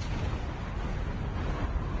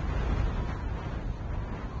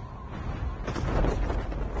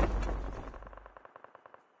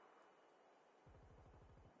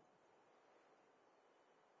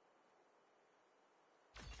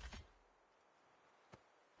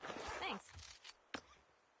 Thanks.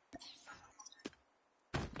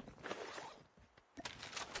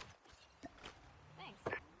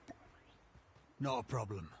 Thanks. Not a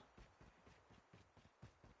problem.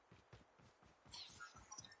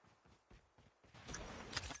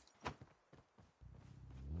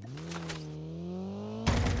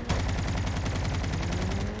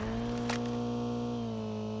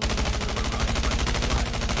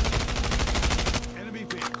 Enemy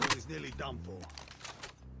vehicle is nearly done for.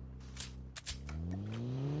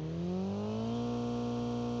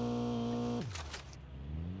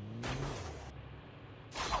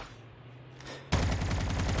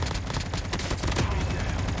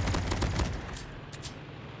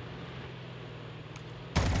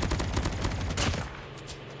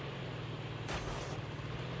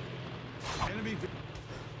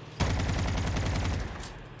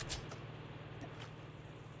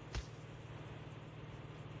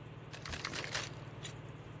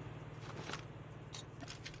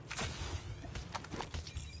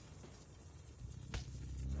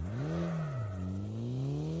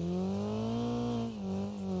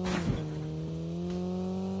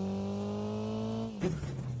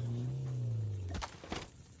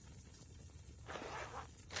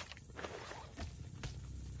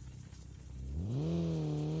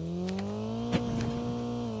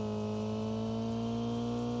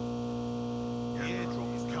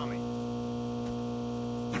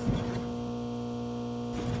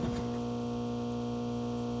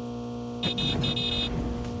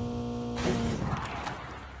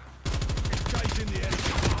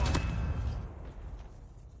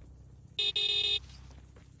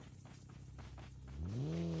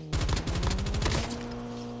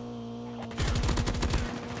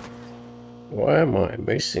 Why am I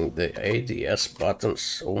missing the ADS button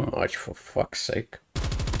so much, for fuck's sake?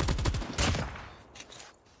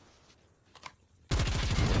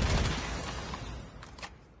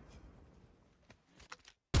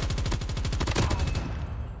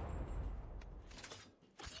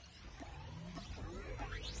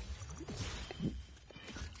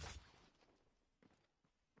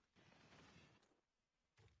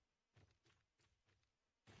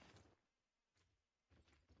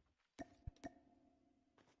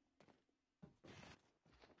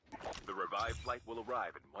 The revived flight will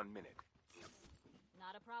arrive in 1 minute.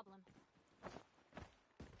 Not a problem.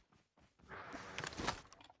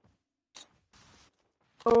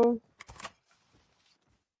 Oh,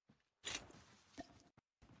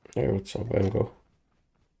 Hey, what's up, Bengo?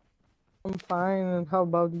 I'm fine. And how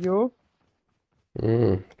about you?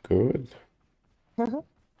 Good.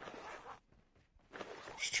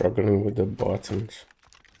 Struggling with the buttons.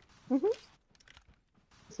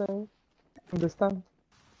 So, understand.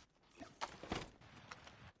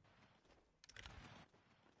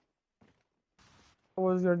 How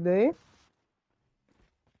was your day?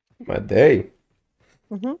 My day?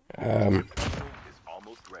 Is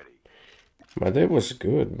almost ready. My day was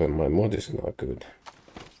good, but my mood is not good.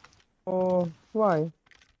 Oh, why?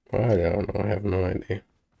 I don't know, I have no idea.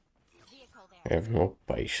 Vehicle I there. have no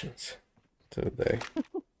patience today.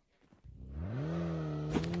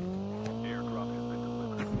 Airdrop has been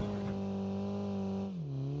delivered.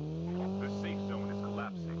 The safe zone is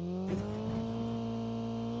collapsing.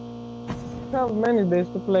 You have many days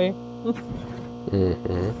to play.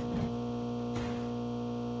 Mm-hmm.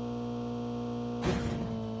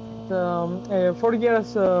 4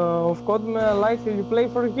 years of Codm like you play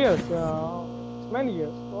 4 years. It's many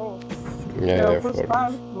years. Oh, Yeah, first for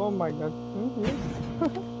start. this. Oh my god. Yes.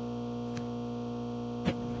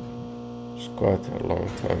 It's quite a long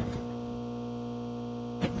time.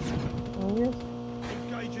 Yes.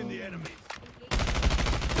 Engaging the enemy.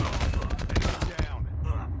 Down.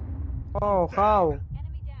 Oh, how?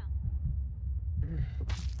 Enemy down.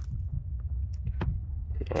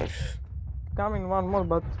 Nice. Coming one more,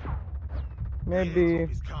 but maybe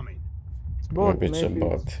Airdrop is coming. it's bot. Maybe it's a Maybe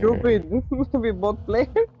bot, it's yeah. stupid. Maybe bot player.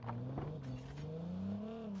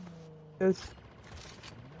 Yes.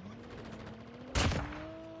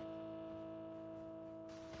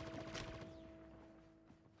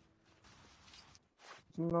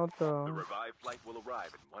 It's not The revived flight will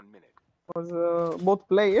arrive in 1 minute. was a bot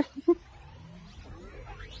player.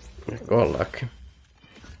 I got lucky.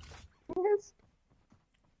 Yes.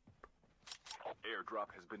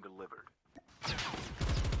 Airdrop has been delivered.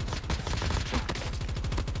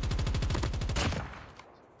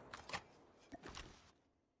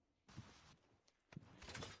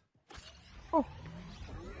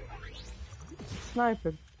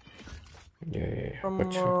 Sniper Yeah. from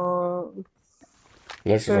But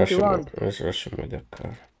let's rush him. 31. Let's rush him with the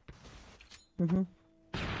car.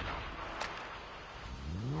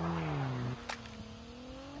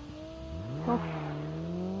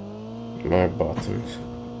 My buttons.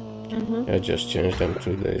 I just changed them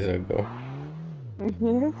 2 days ago.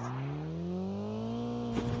 Yes.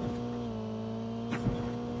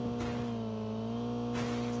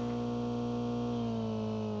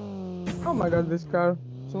 Oh my god, this car.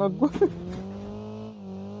 It's not good.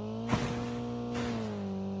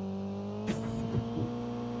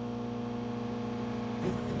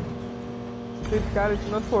 This car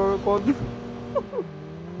is not for code.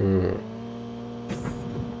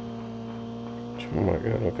 Oh my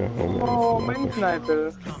god, look at how many Oh, many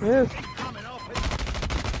snipers. sniper. Yes.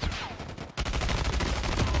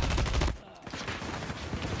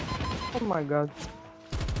 Oh my god.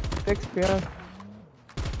 XPR.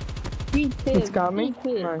 It's coming.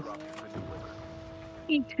 Nice.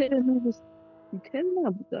 Ne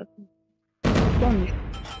yaptı zaten? Yanlış.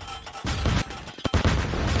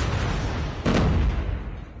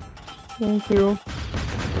 Thank you.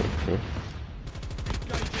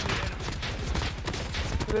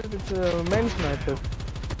 It's a main sniper.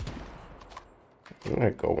 I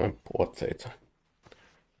go and potato.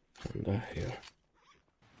 On the hill.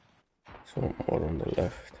 Some more on the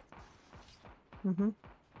left. The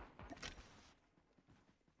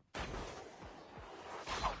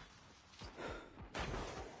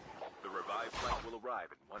revived flight will arrive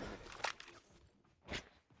in 1 minute.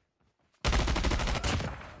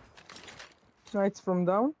 Knights from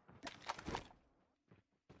down.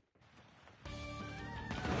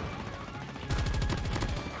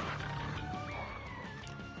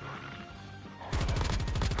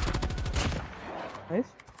 Nice.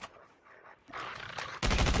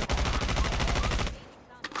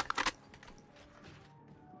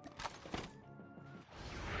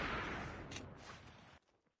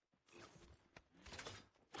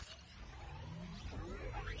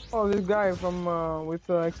 Oh, this guy from with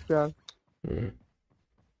XPR. Mm.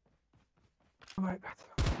 Oh my god.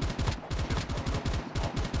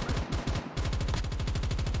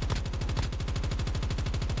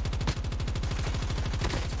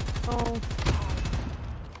 Oh.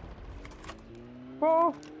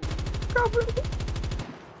 Oh. Cover.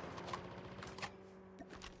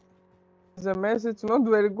 The message not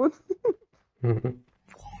very good. Mhm.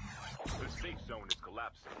 The safe zone is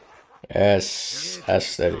collapsing.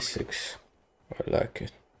 S36. I like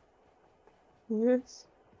it. Yes.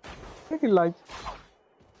 He like.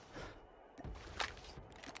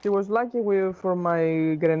 He was lucky with for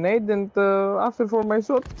my grenade and after for my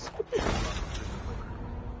shot.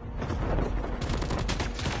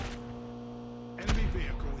 Enemy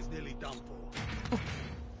vehicle is nearly done for.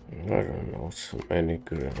 I don't know, so many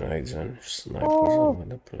grenades and snipers all Oh. over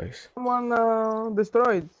the place. Someone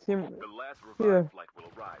destroyed him. The last Here. revived flight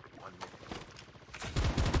will arrive in 1 minute.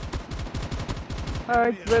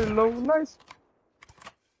 Alright, very low. Nice.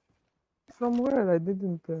 From where? I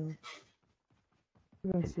didn't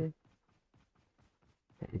see.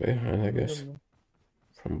 From behind, I I guess. don't know.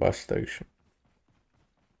 From bus station.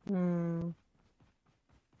 Hmm.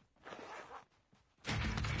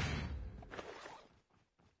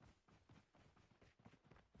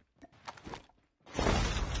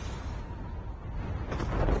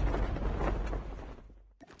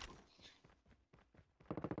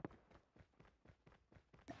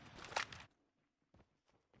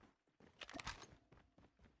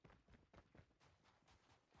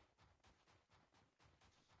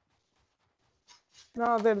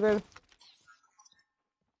 No, there.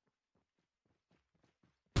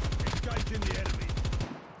 Engaging the enemy.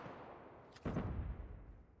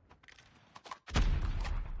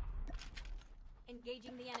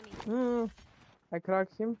 Engaging the enemy. Hmm. I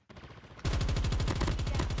cracked him.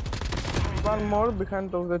 One more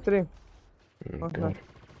behind of the tree. Mm, Okay. God.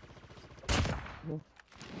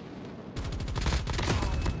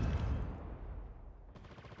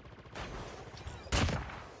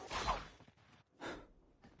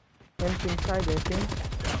 Empty inside, I think.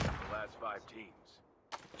 Down to the last 5 teams.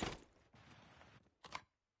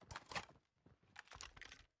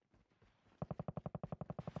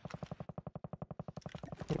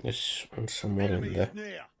 There's one somewhere in Enemy there. is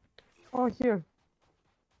near. Oh, here.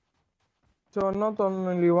 So not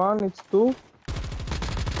only one, it's two.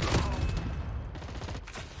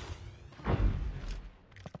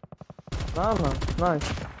 Banana, nice.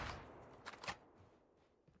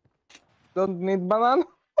 Don't need banana.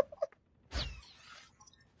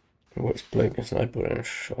 I was playing a sniper and a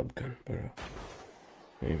shotgun, bro.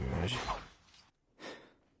 Imagine.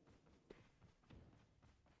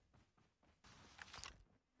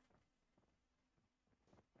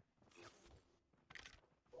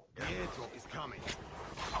 The airdrop is coming.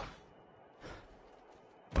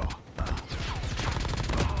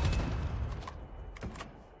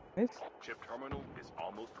 Nice. Chip terminal is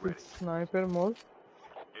almost ready. It's sniper mode.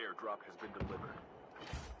 Airdrop has been delivered.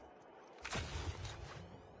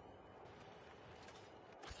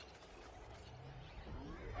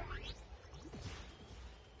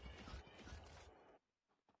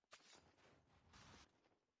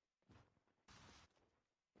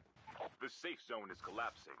 The safe zone is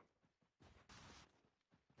collapsing.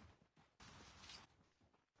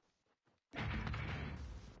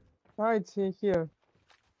 Ah, it's here.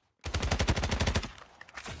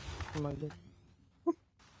 Oh my god.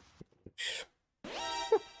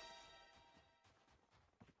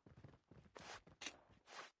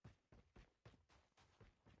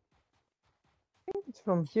 I think it's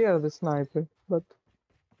from here, the sniper, but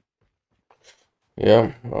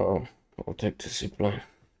Yeah, I'll take the zipline.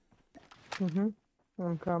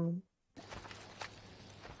 I'm coming.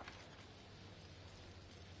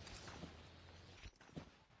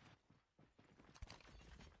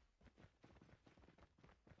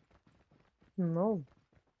 No.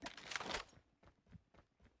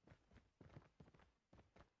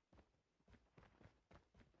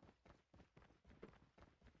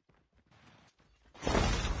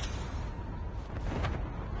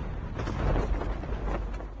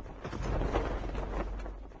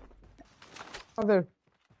 Oh, there.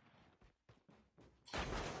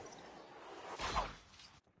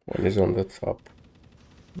 One is on the top.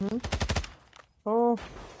 Oh.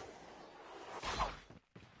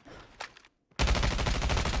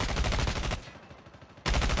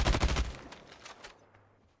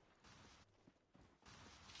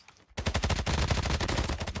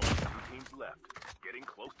 Only 2 teams left. Getting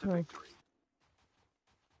close to Nice. victory.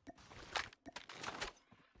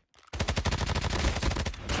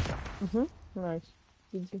 Nice.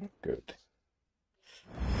 GG. Good.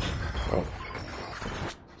 Oh,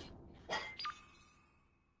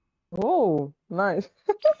 Oh, nice.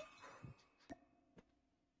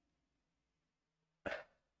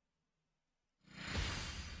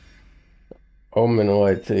 Omen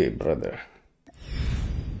YT, brother.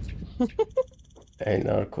 Hey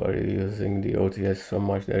Narco, are you using the OTS so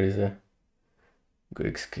much there is a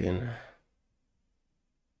Greek skin?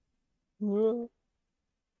 You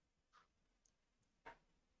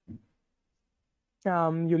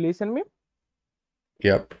listen me?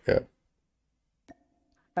 Yep.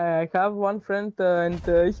 I have one friend and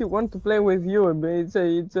he want to play with you. But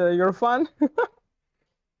it's you're fun.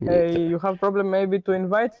 You have problem maybe to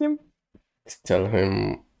invite him? Tell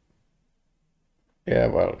him, yeah,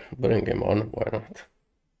 well, bring him on, why not?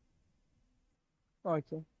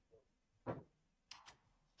 Okay.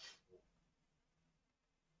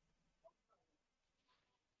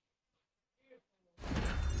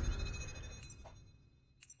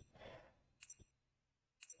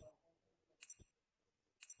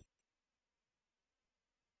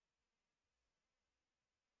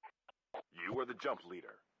 You are the jump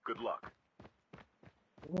leader. Good luck.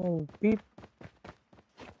 Oh, Pete.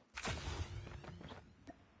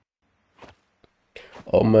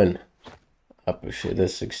 Omen, appreciate the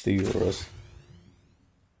 60 euros.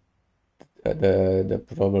 The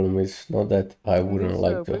problem is not that I wouldn't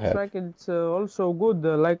like to Quick have. strike it's also good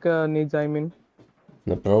like needs I mean.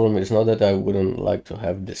 The problem is not that I wouldn't like to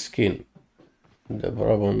have the skin. The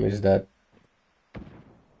problem is that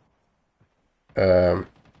I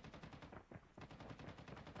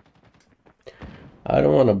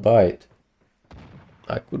don't want to buy it.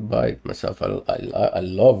 I could buy it myself. I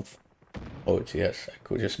love OTS. I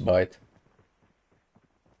could just buy it.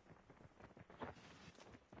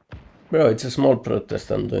 Bro, it's a small protest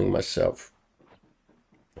I'm doing myself.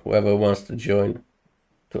 Whoever wants to join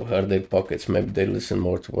to hurt their pockets, maybe they listen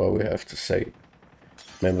more to what we have to say.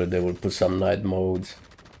 Maybe they will put some night modes.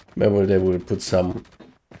 Maybe they will put some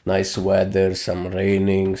nice weather, some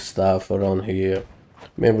raining stuff around here.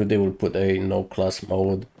 Maybe they will put a no class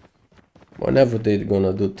mode. Whenever they're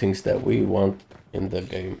gonna do things that we want in the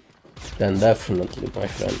game, then definitely, my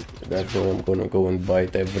friend, that's where I'm gonna go and buy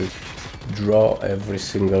it every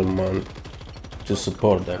single month to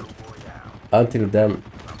support them. Until then,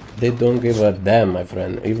 they don't give a damn, my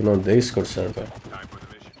friend, even on the Discord server.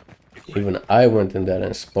 Even I went in there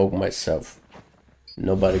and spoke myself.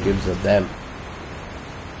 Nobody gives a damn.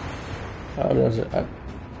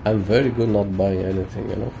 I'm very good not buying anything,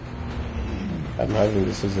 you know. I'm having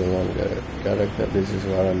this as a one character. This is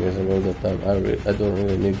what I'm using all the time. I don't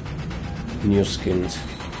really need new skins.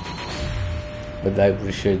 But I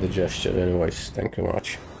appreciate the gesture anyways. Thank you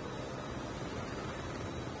much.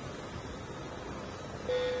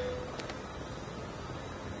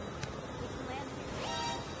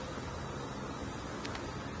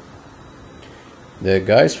 The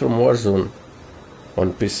guys from Warzone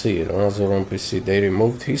on PC, they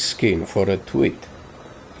removed his skin for a tweet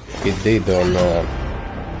he did on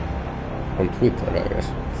Twitter, I guess.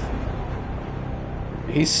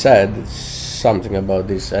 He said something about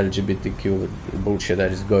this LGBTQ bullshit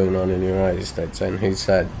that is going on in the United States, and he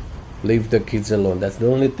said, leave the kids alone. That's the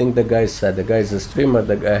only thing the guy said. The guy is a streamer,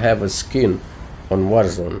 the guy have a skin on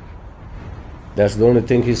Warzone. That's the only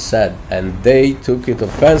thing he said, and they took it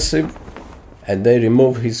offensive, and they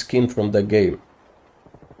removed his skin from the game.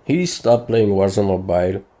 He stopped playing Warzone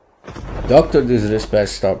Mobile. Dr. Disrespect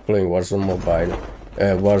stopped playing Warzone Mobile,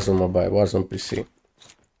 Warzone PC.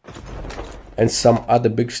 And some other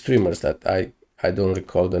big streamers that I don't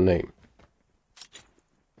recall the name.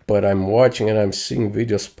 But I'm watching and I'm seeing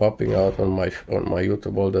videos popping out on my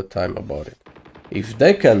YouTube all the time about it. If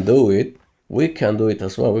they can do it, we can do it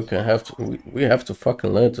as well. We have to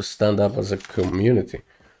fucking learn to stand up as a community.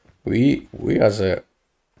 We as a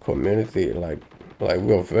community, like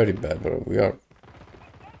we are very bad, bro. We are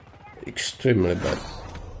extremely bad.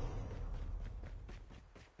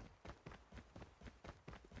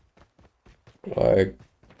 Like,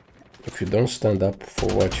 if you don't stand up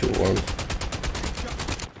for what you want,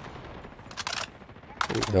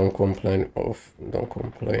 don't complain of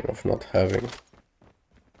not having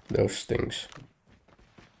those things,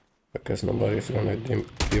 because nobody's gonna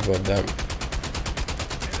give a damn.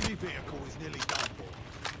 Enemy vehicle is nearly done for.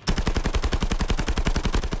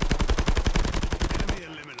 Enemy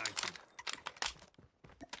eliminated.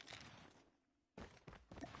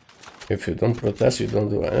 If you don't protest, you don't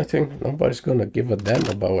do anything, nobody's gonna give a damn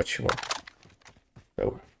about what you want.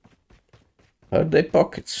 So, hurt their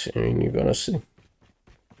pockets, and you're gonna see.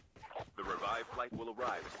 The revived flight will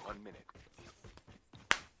arrive in 1 minute.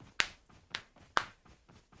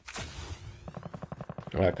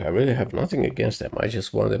 Like, I really have nothing against them. I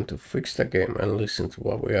just want them to fix the game and listen to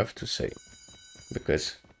what we have to say. Because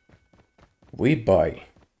we buy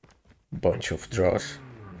a bunch of draws,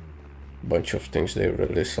 bunch of things they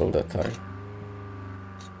release all the time.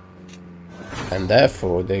 And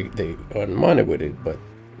therefore they earn money with it, but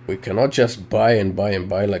we cannot just buy and buy and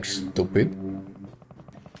buy like stupid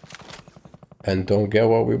and don't get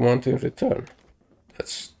what we want in return.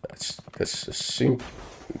 That's a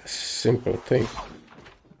simple thing.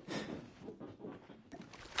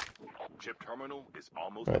 Chip terminal is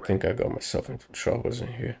almost I think I got myself into troubles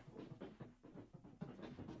in here.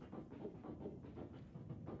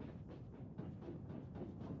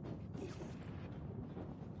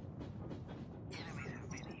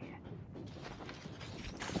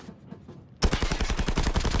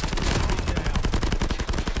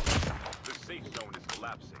 The safe zone is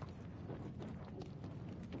collapsing.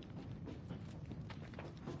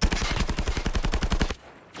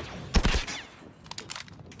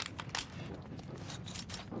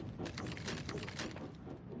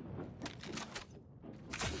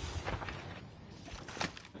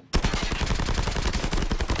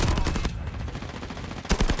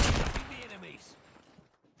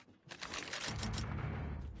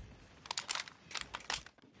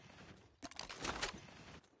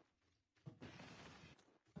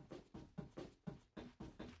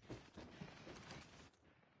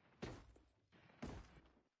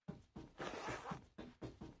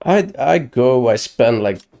 I spend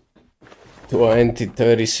like 20,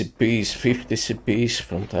 30 CPs, 50 CPs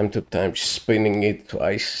from time to time, spinning it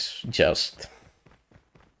twice just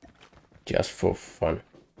for fun.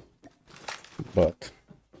 But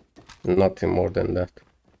nothing more than that.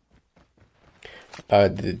 I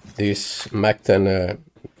did this Mac-10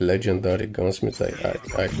 legendary gunsmith.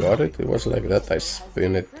 I got it. It was like that. I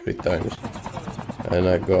spin it 3 times and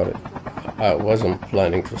I got it. I wasn't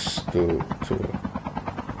planning to spin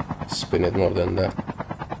it more than that.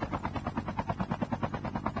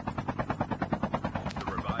 The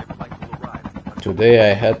revived flight will arrive.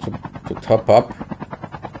 Today I had to top up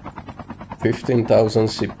 15,000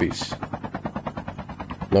 CPs.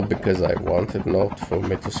 Not because I wanted, not for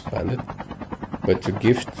me to spend it, but to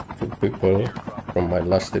gift to people from my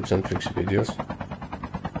last tips and tricks videos,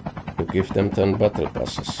 to give them 10 battle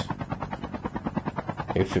passes.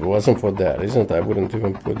 If it wasn't for that reason, I wouldn't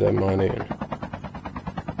even put that money in.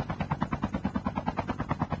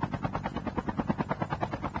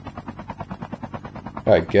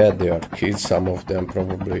 I get they are kids, some of them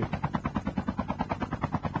probably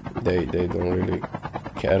they don't really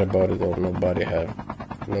care about it, or nobody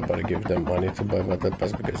give them money to buy battle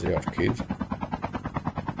pass because they are kids.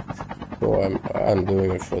 So I'm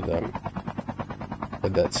doing it for them,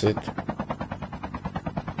 but that's it.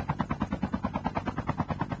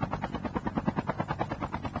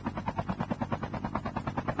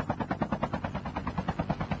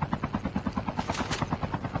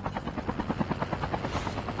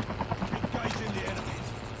 Engaging the enemies.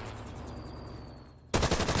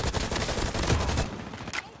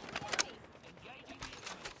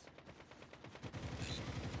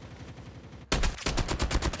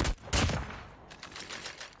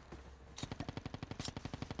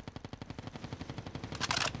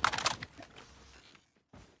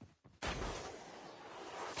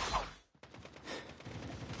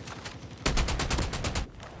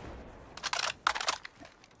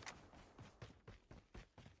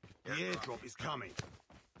 The airdrop is coming.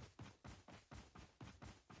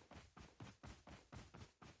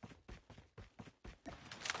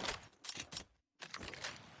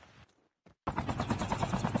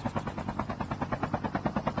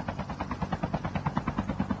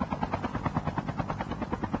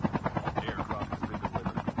 Airdrop has been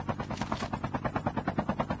delivered.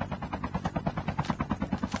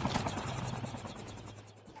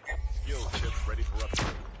 Skill chips ready for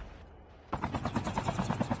upgrade.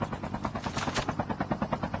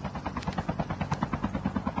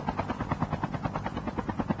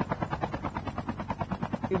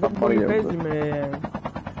 Παίζει με...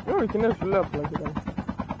 Όχι, ναι, σου λέω απλά και καλά.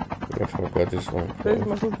 I forgot this one. Παίζει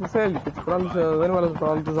με αυτούς που θέλει και τους προάλλους δεν έβαλες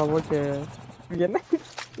προάλλους το ζαβό και πήγαινε.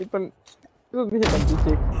 Είπαν... Δεν είχε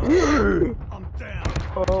παντήσει. I'm down.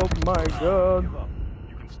 Oh my god. Give up.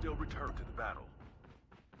 You can still return to the battle.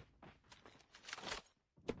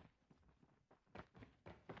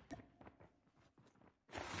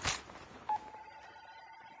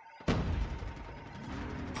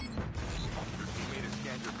 Your teammate has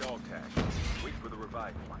scanned your dog tag. Wait for the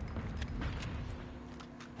revive flight.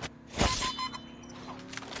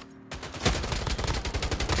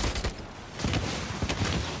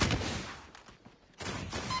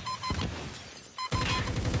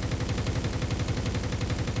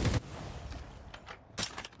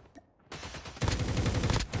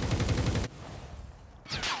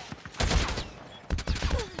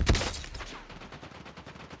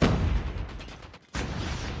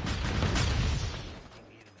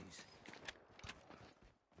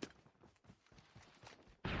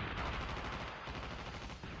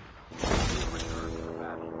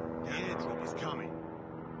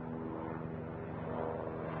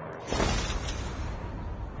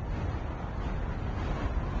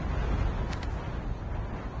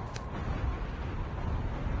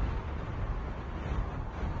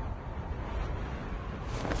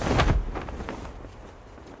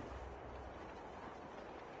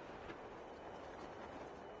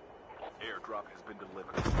 been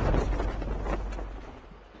delivered.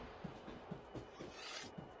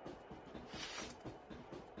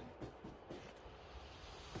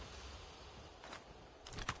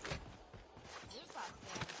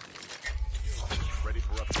 Ready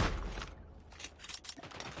for upgrade.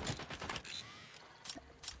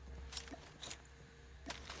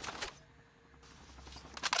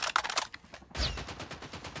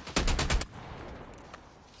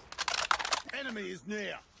 Enemy is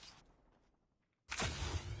near.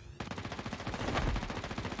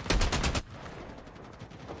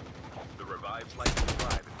 The revived flight will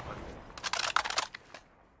arrive in 1 minute.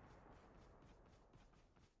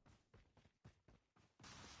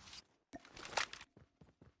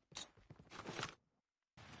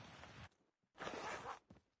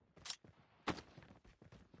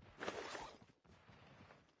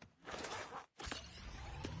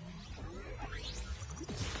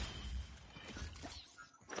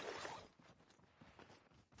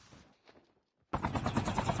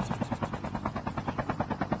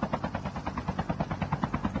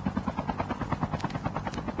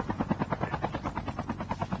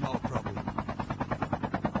 No problem.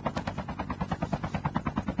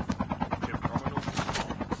 Chip terminal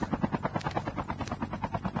installed.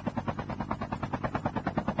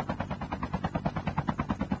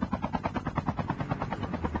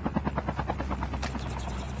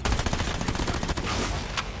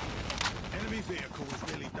 Enemy vehicle is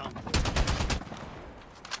nearly done for.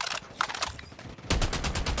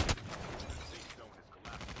 Safe zone is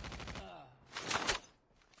collapsed.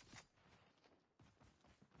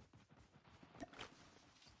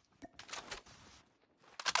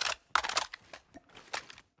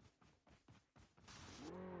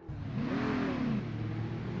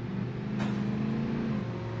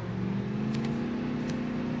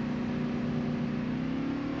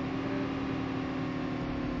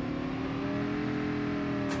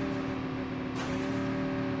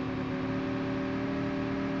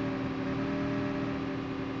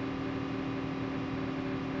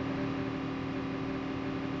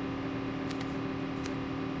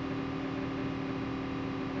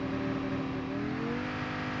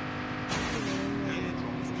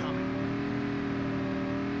 Airdrop is coming.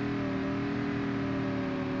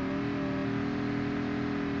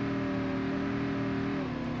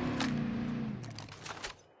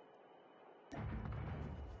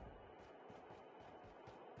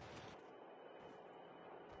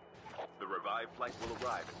 The revived flight will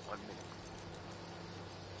arrive in 1 minute.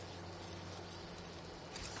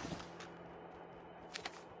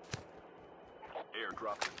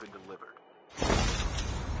 Airdrop has been delivered.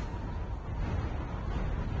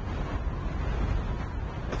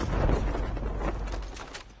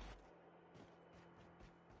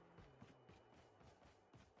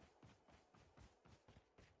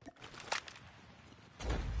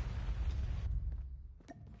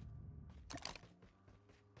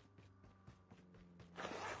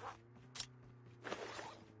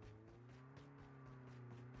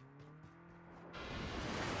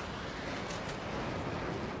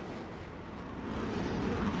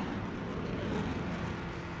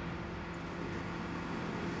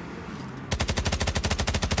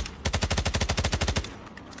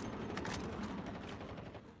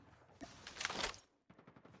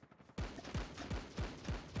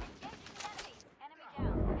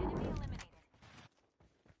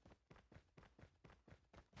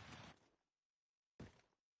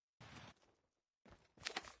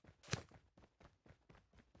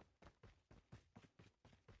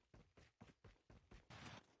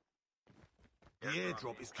 The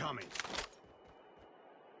airdrop is coming.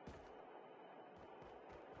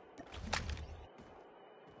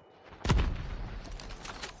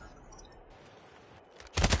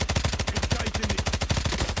 Engaging the...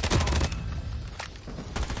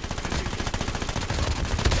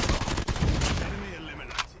 Enemy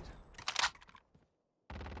eliminated.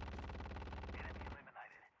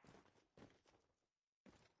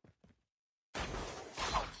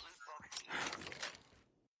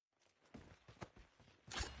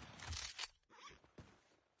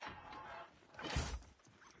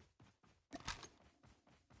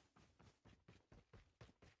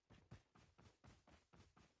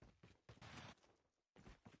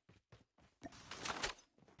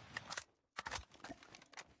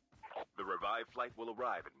 The revived flight will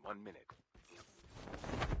arrive in 1 minute.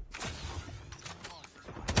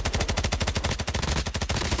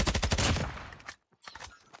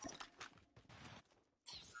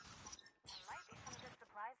 Might be some good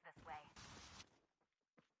supplies this way.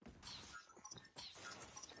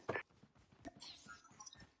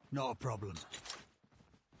 Not a problem.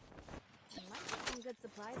 Might be some good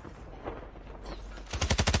supplies this way.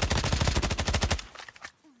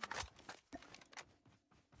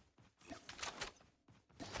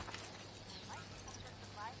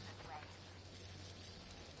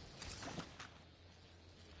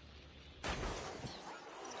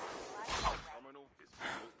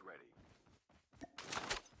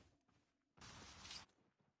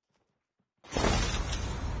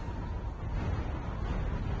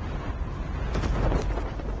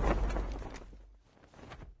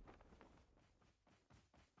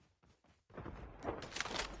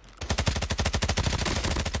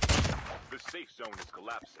 safe zone is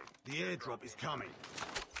collapsing. The airdrop is coming.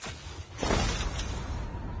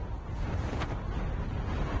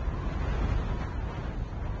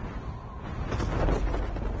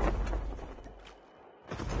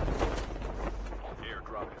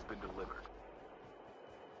 Airdrop has been delivered.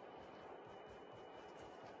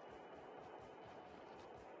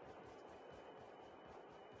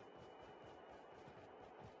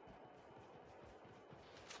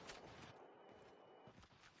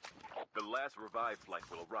 The last revived flight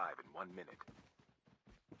will arrive in 1 minute.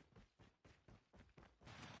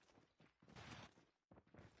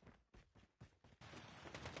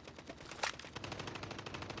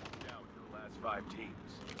 Down to the last 5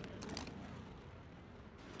 teams.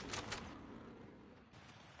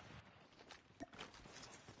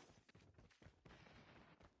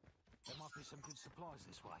 There might be some good supplies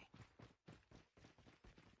this way.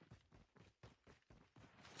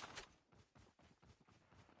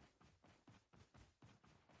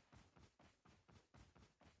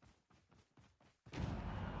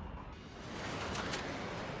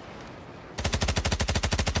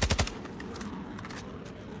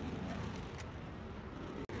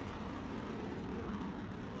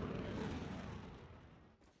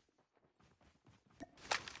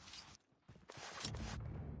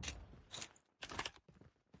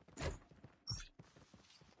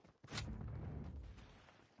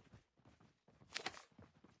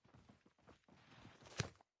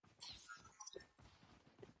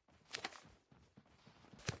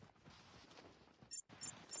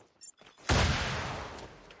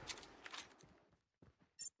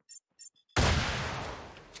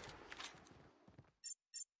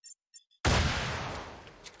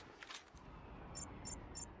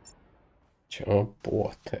 Se on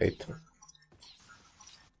puoteita.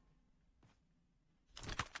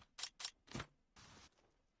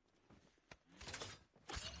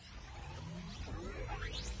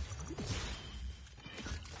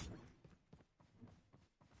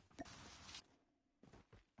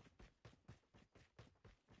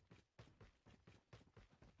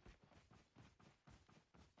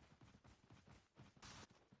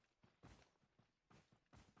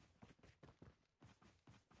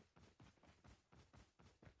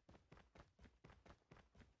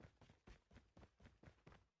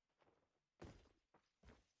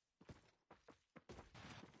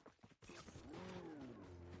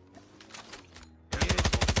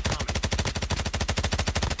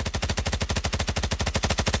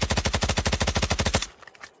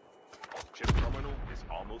 Chip terminal is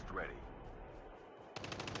almost ready.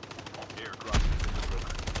 Airdrop has been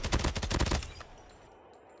delivered.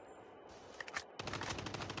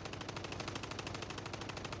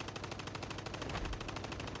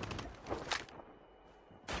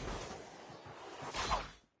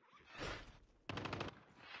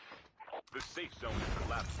 The safe zone is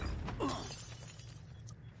collapsing.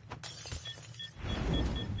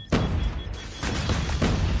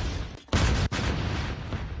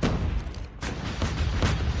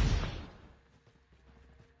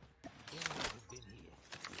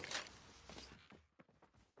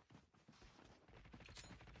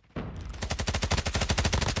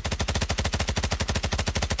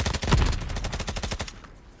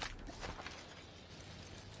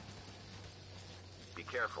 Be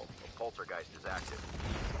careful, a poltergeist is active.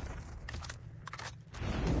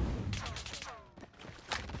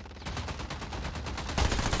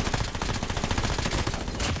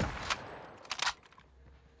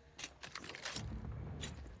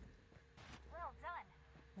 Well done.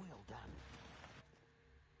 Well done.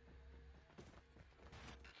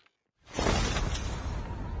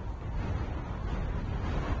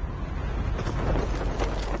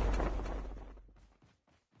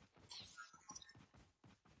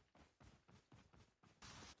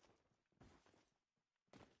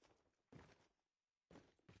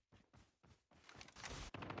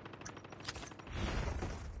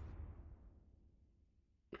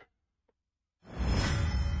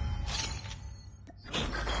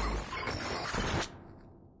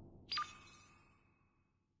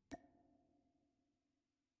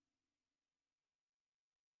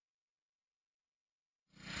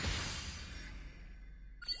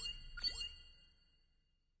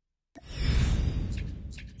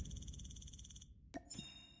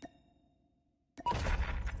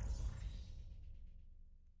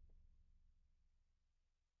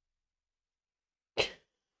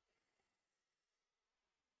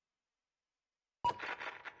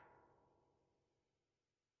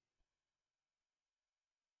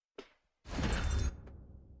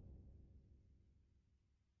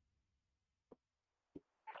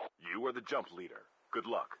 You are the jump leader. Good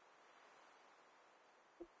luck.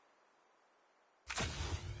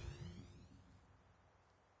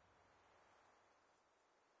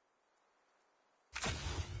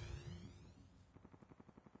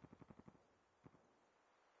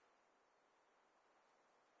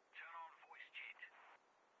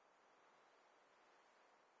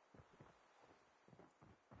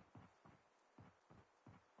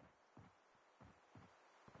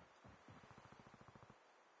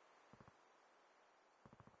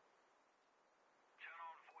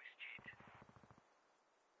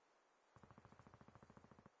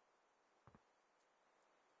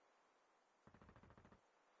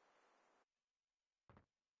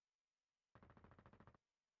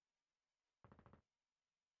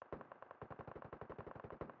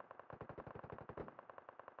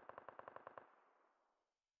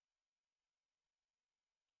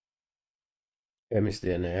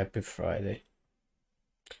 MSDN, happy Friday.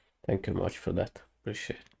 Thank you much for that.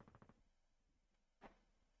 Appreciate it.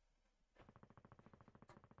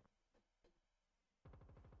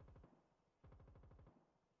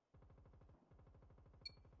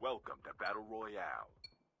 Welcome to Battle Royale.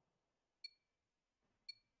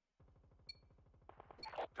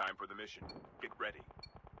 Time for the mission. Get ready.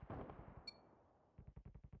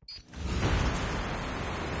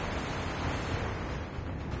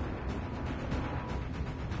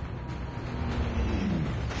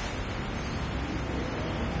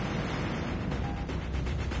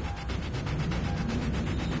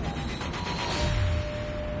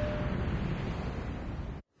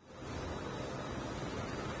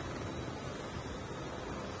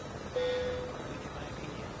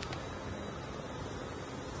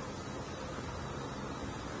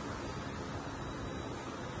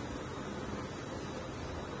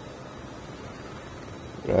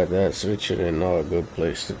 Right, that's literally not a good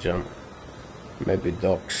place to jump. Maybe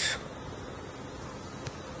docks.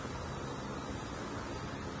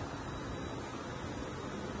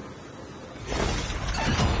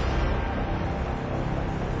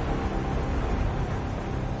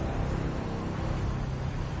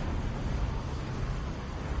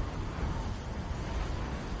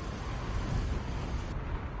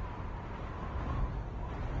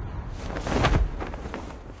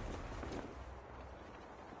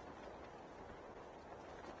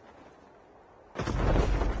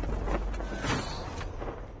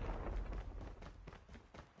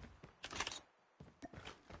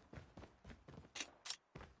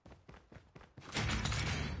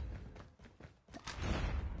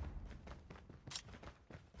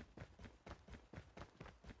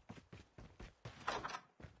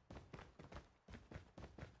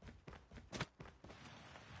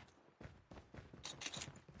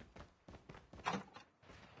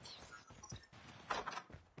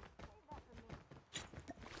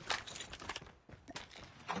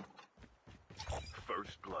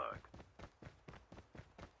 First blood.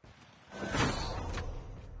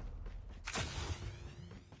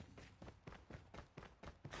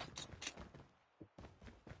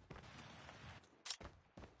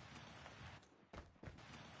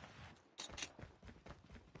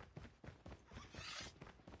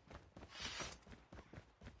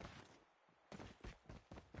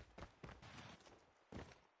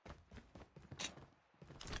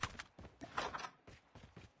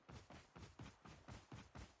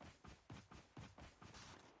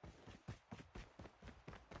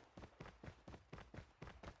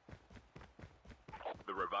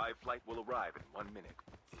 The revived flight will arrive in 1 minute.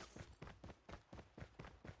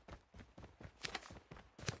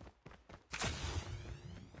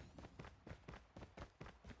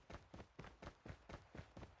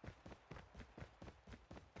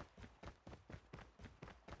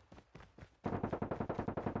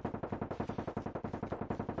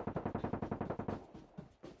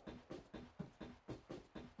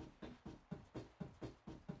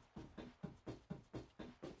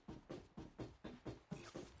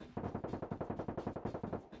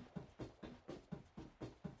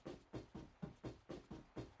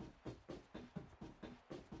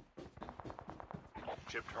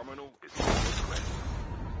 Chip terminal is almost ready.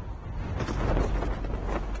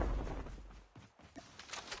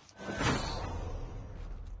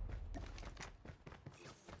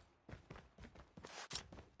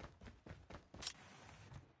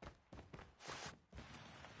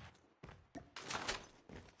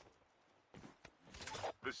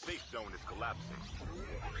 The safe zone is collapsing.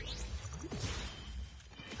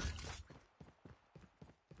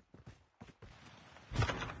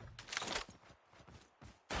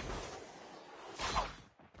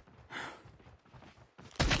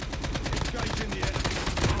 Engaging the enemy.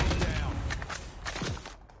 Calm down.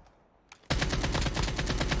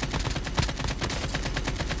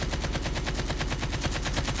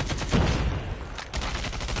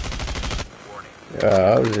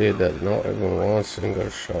 Yeah, I see that not even one single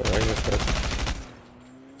shot. I just had...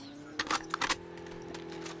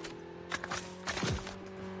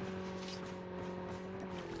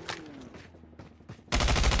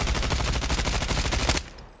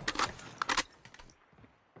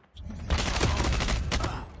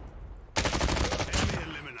 Enemy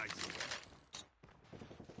eliminated.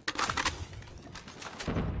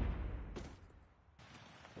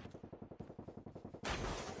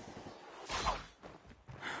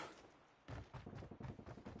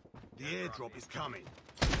 The airdrop is coming.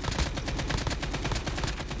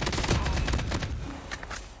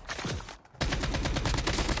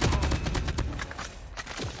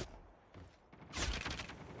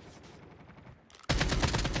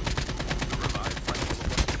 The revived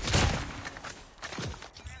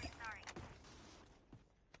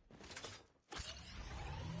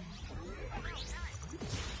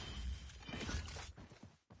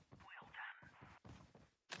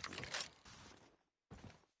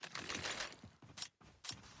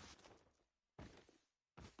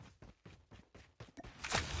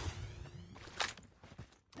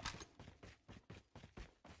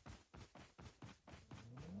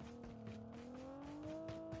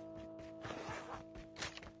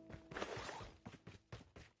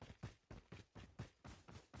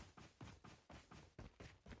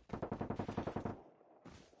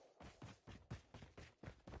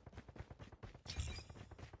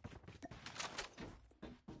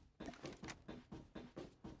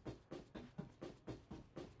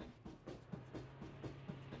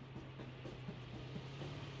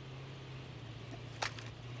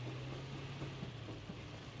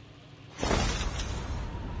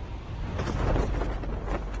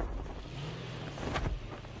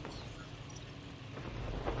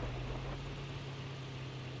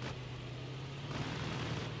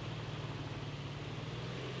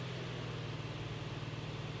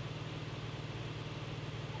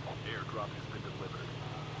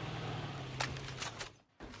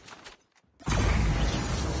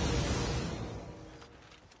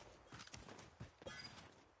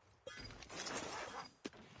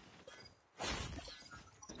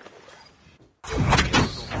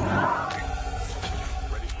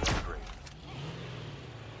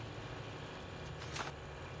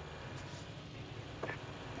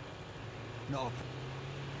No.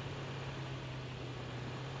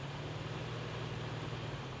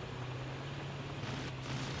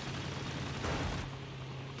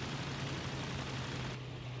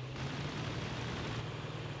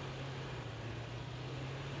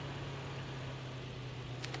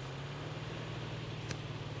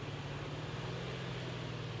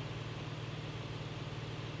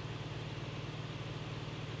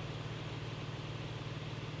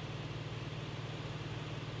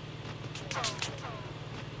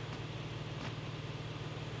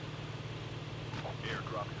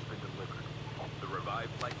 Airdrop has been delivered. The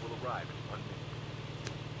revived flight will arrive in 1 minute.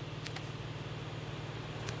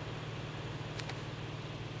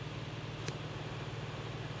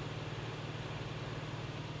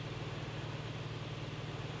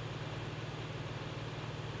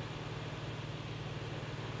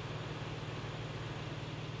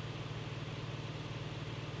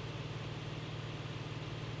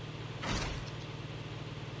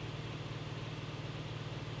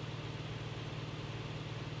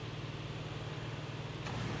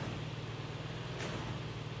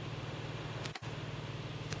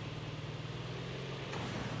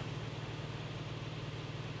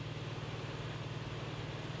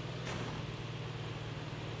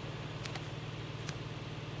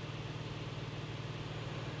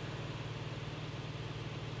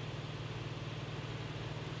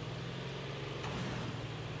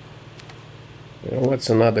 You know what's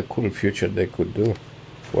another cool feature they could do?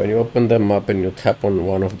 When you open them up and you tap on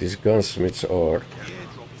one of these gunsmiths or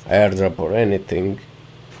airdrop or anything,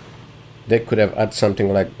 they could have added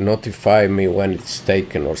something like notify me when it's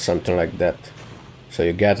taken or something like that. So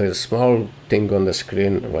you get a small thing on the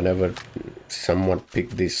screen whenever someone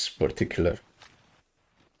picked this particular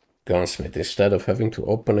gunsmith, instead of having to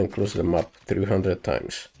open and close them up 300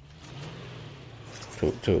 times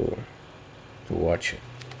to watch it.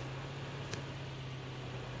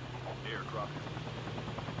 Airdrop.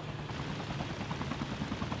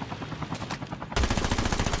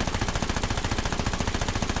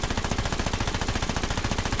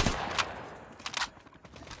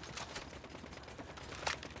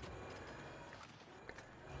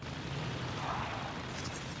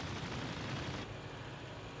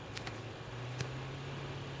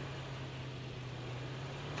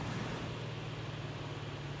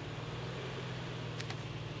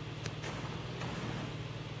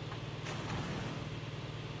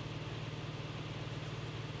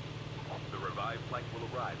 The revived flight will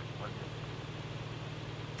arrive in 1 minute.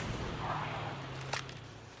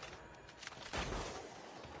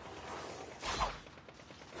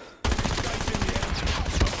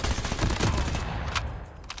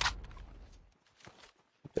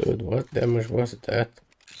 Dude, what damage was that?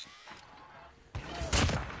 Teams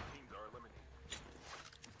are eliminated.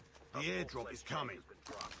 The airdrop is coming. Has been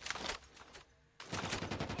dropped.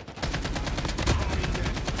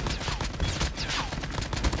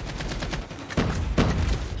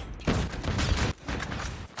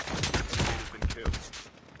 Has been killed.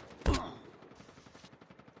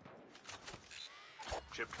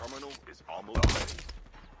 Chip terminal is almost ready.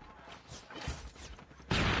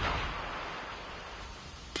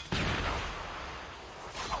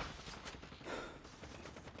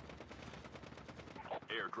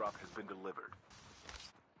 Airdrop has been delivered.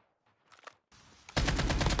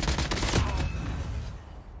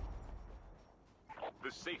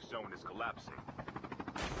 The safe zone is collapsing.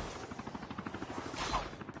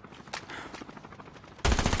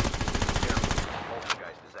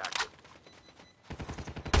 Poltergeist is active.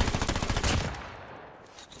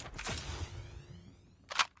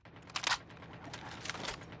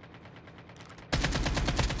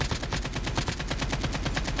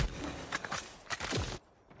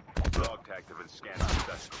 Dog tags have been scanned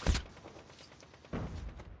successfully.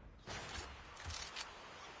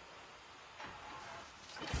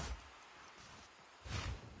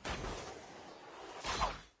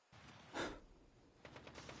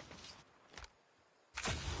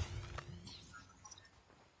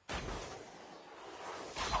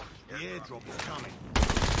 The airdrop is coming.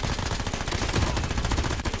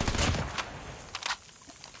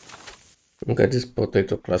 Look at this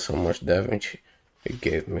potato class, how much damage it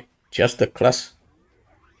gave me. Just the class.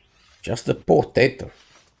 Just the potato.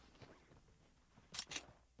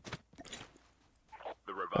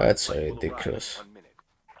 The revived That's flight will arrive in ridiculous. 1 minute.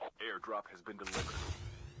 Airdrop has been delivered.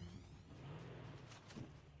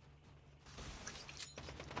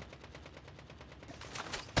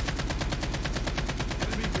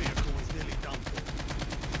 Enemy vehicle is nearly done for.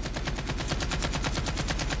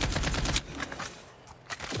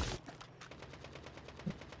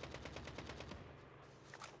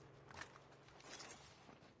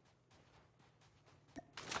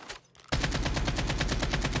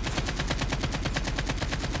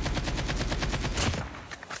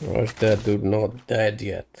 Why is that dude not dead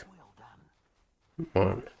yet? Come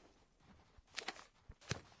on.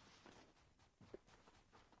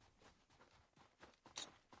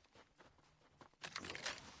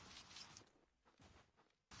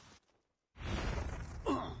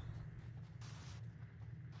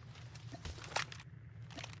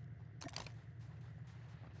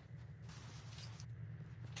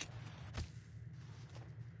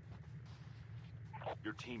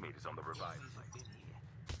 Your teammate is on the revive flight.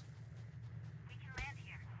 We can land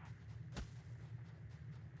here.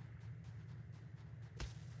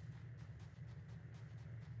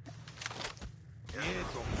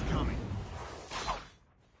 Airdrop is coming.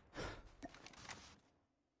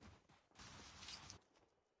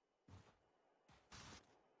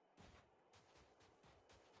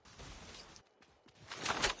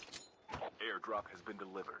 Airdrop has been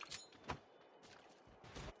delivered.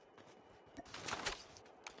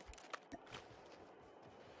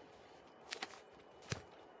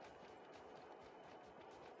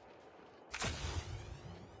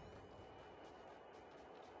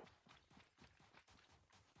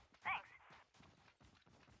 Thanks.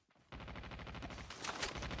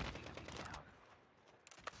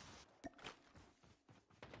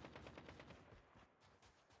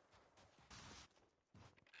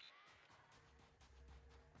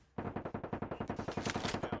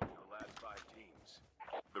 Down to the last 5 teams.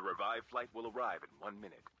 The revive flight will arrive in 1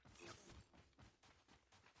 minute.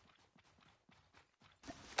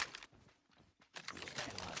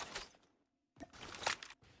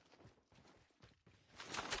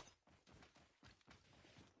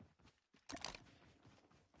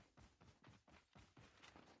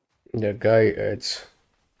 The guy, it's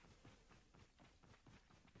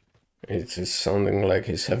just sounding like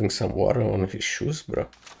he's having some water on his shoes, bro.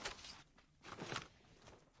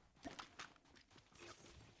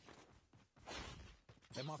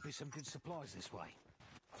 There might be some good supplies this way.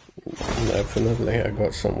 Definitely, I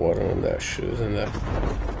got some water on their shoes and that.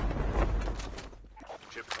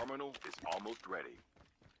 Chip terminal is almost ready.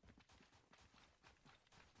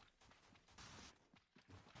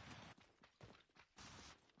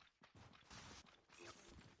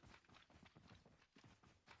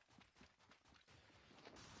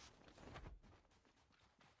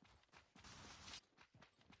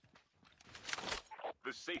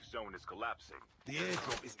 The safe zone is collapsing. The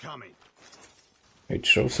airdrop is coming. It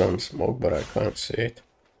shows some smoke, but I can't see it.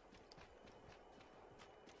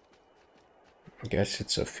 I guess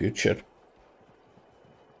it's a future.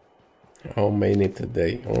 How many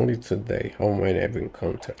today? Only today. How many I've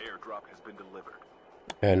encountered? Airdrop has been delivered.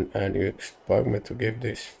 And you expect me to give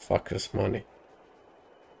these fuckers money?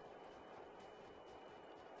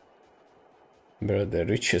 Bro, the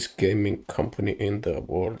richest gaming company in the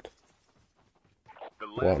world. The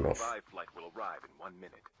last One of. revive flight will arrive in 1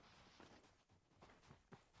 minute.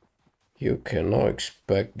 You cannot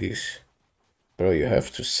expect this. Bro, you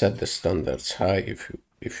have to set the standards high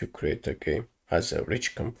if you create a game as a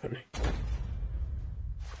rich company.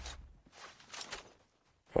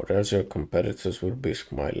 Or else your competitors will be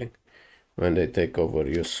smiling when they take over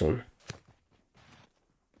you soon.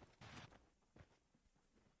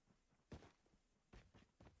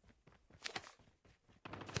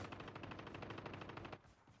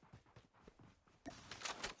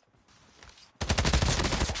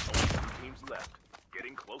 Only 2 teams left.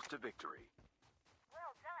 Getting close to victory.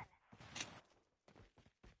 Well done.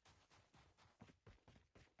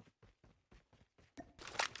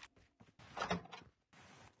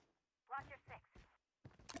 Watch your 6.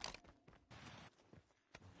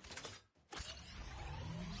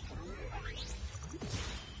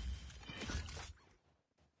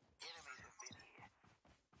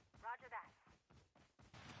 Roger that.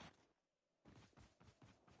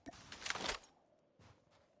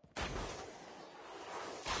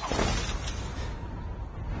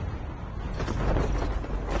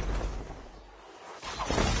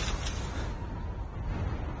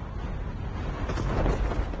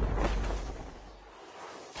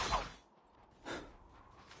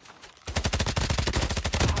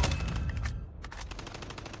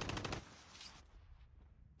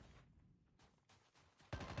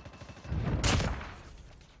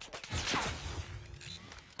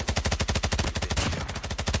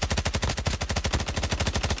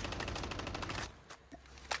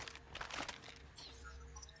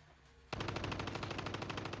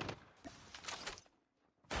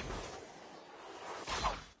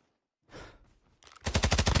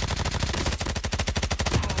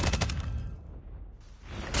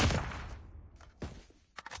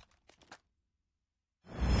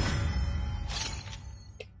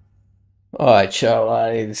 Alright, ciao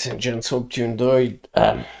ladies and gents, hope you enjoyed.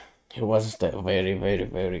 It was the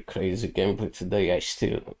very crazy gameplay today.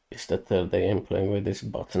 It's the third day I'm playing with this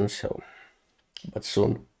button, so. But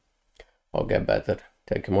soon, I'll get better.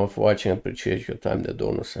 Thank you all for watching. I appreciate your time, the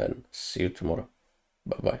donors, and see you tomorrow.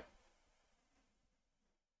 Bye bye.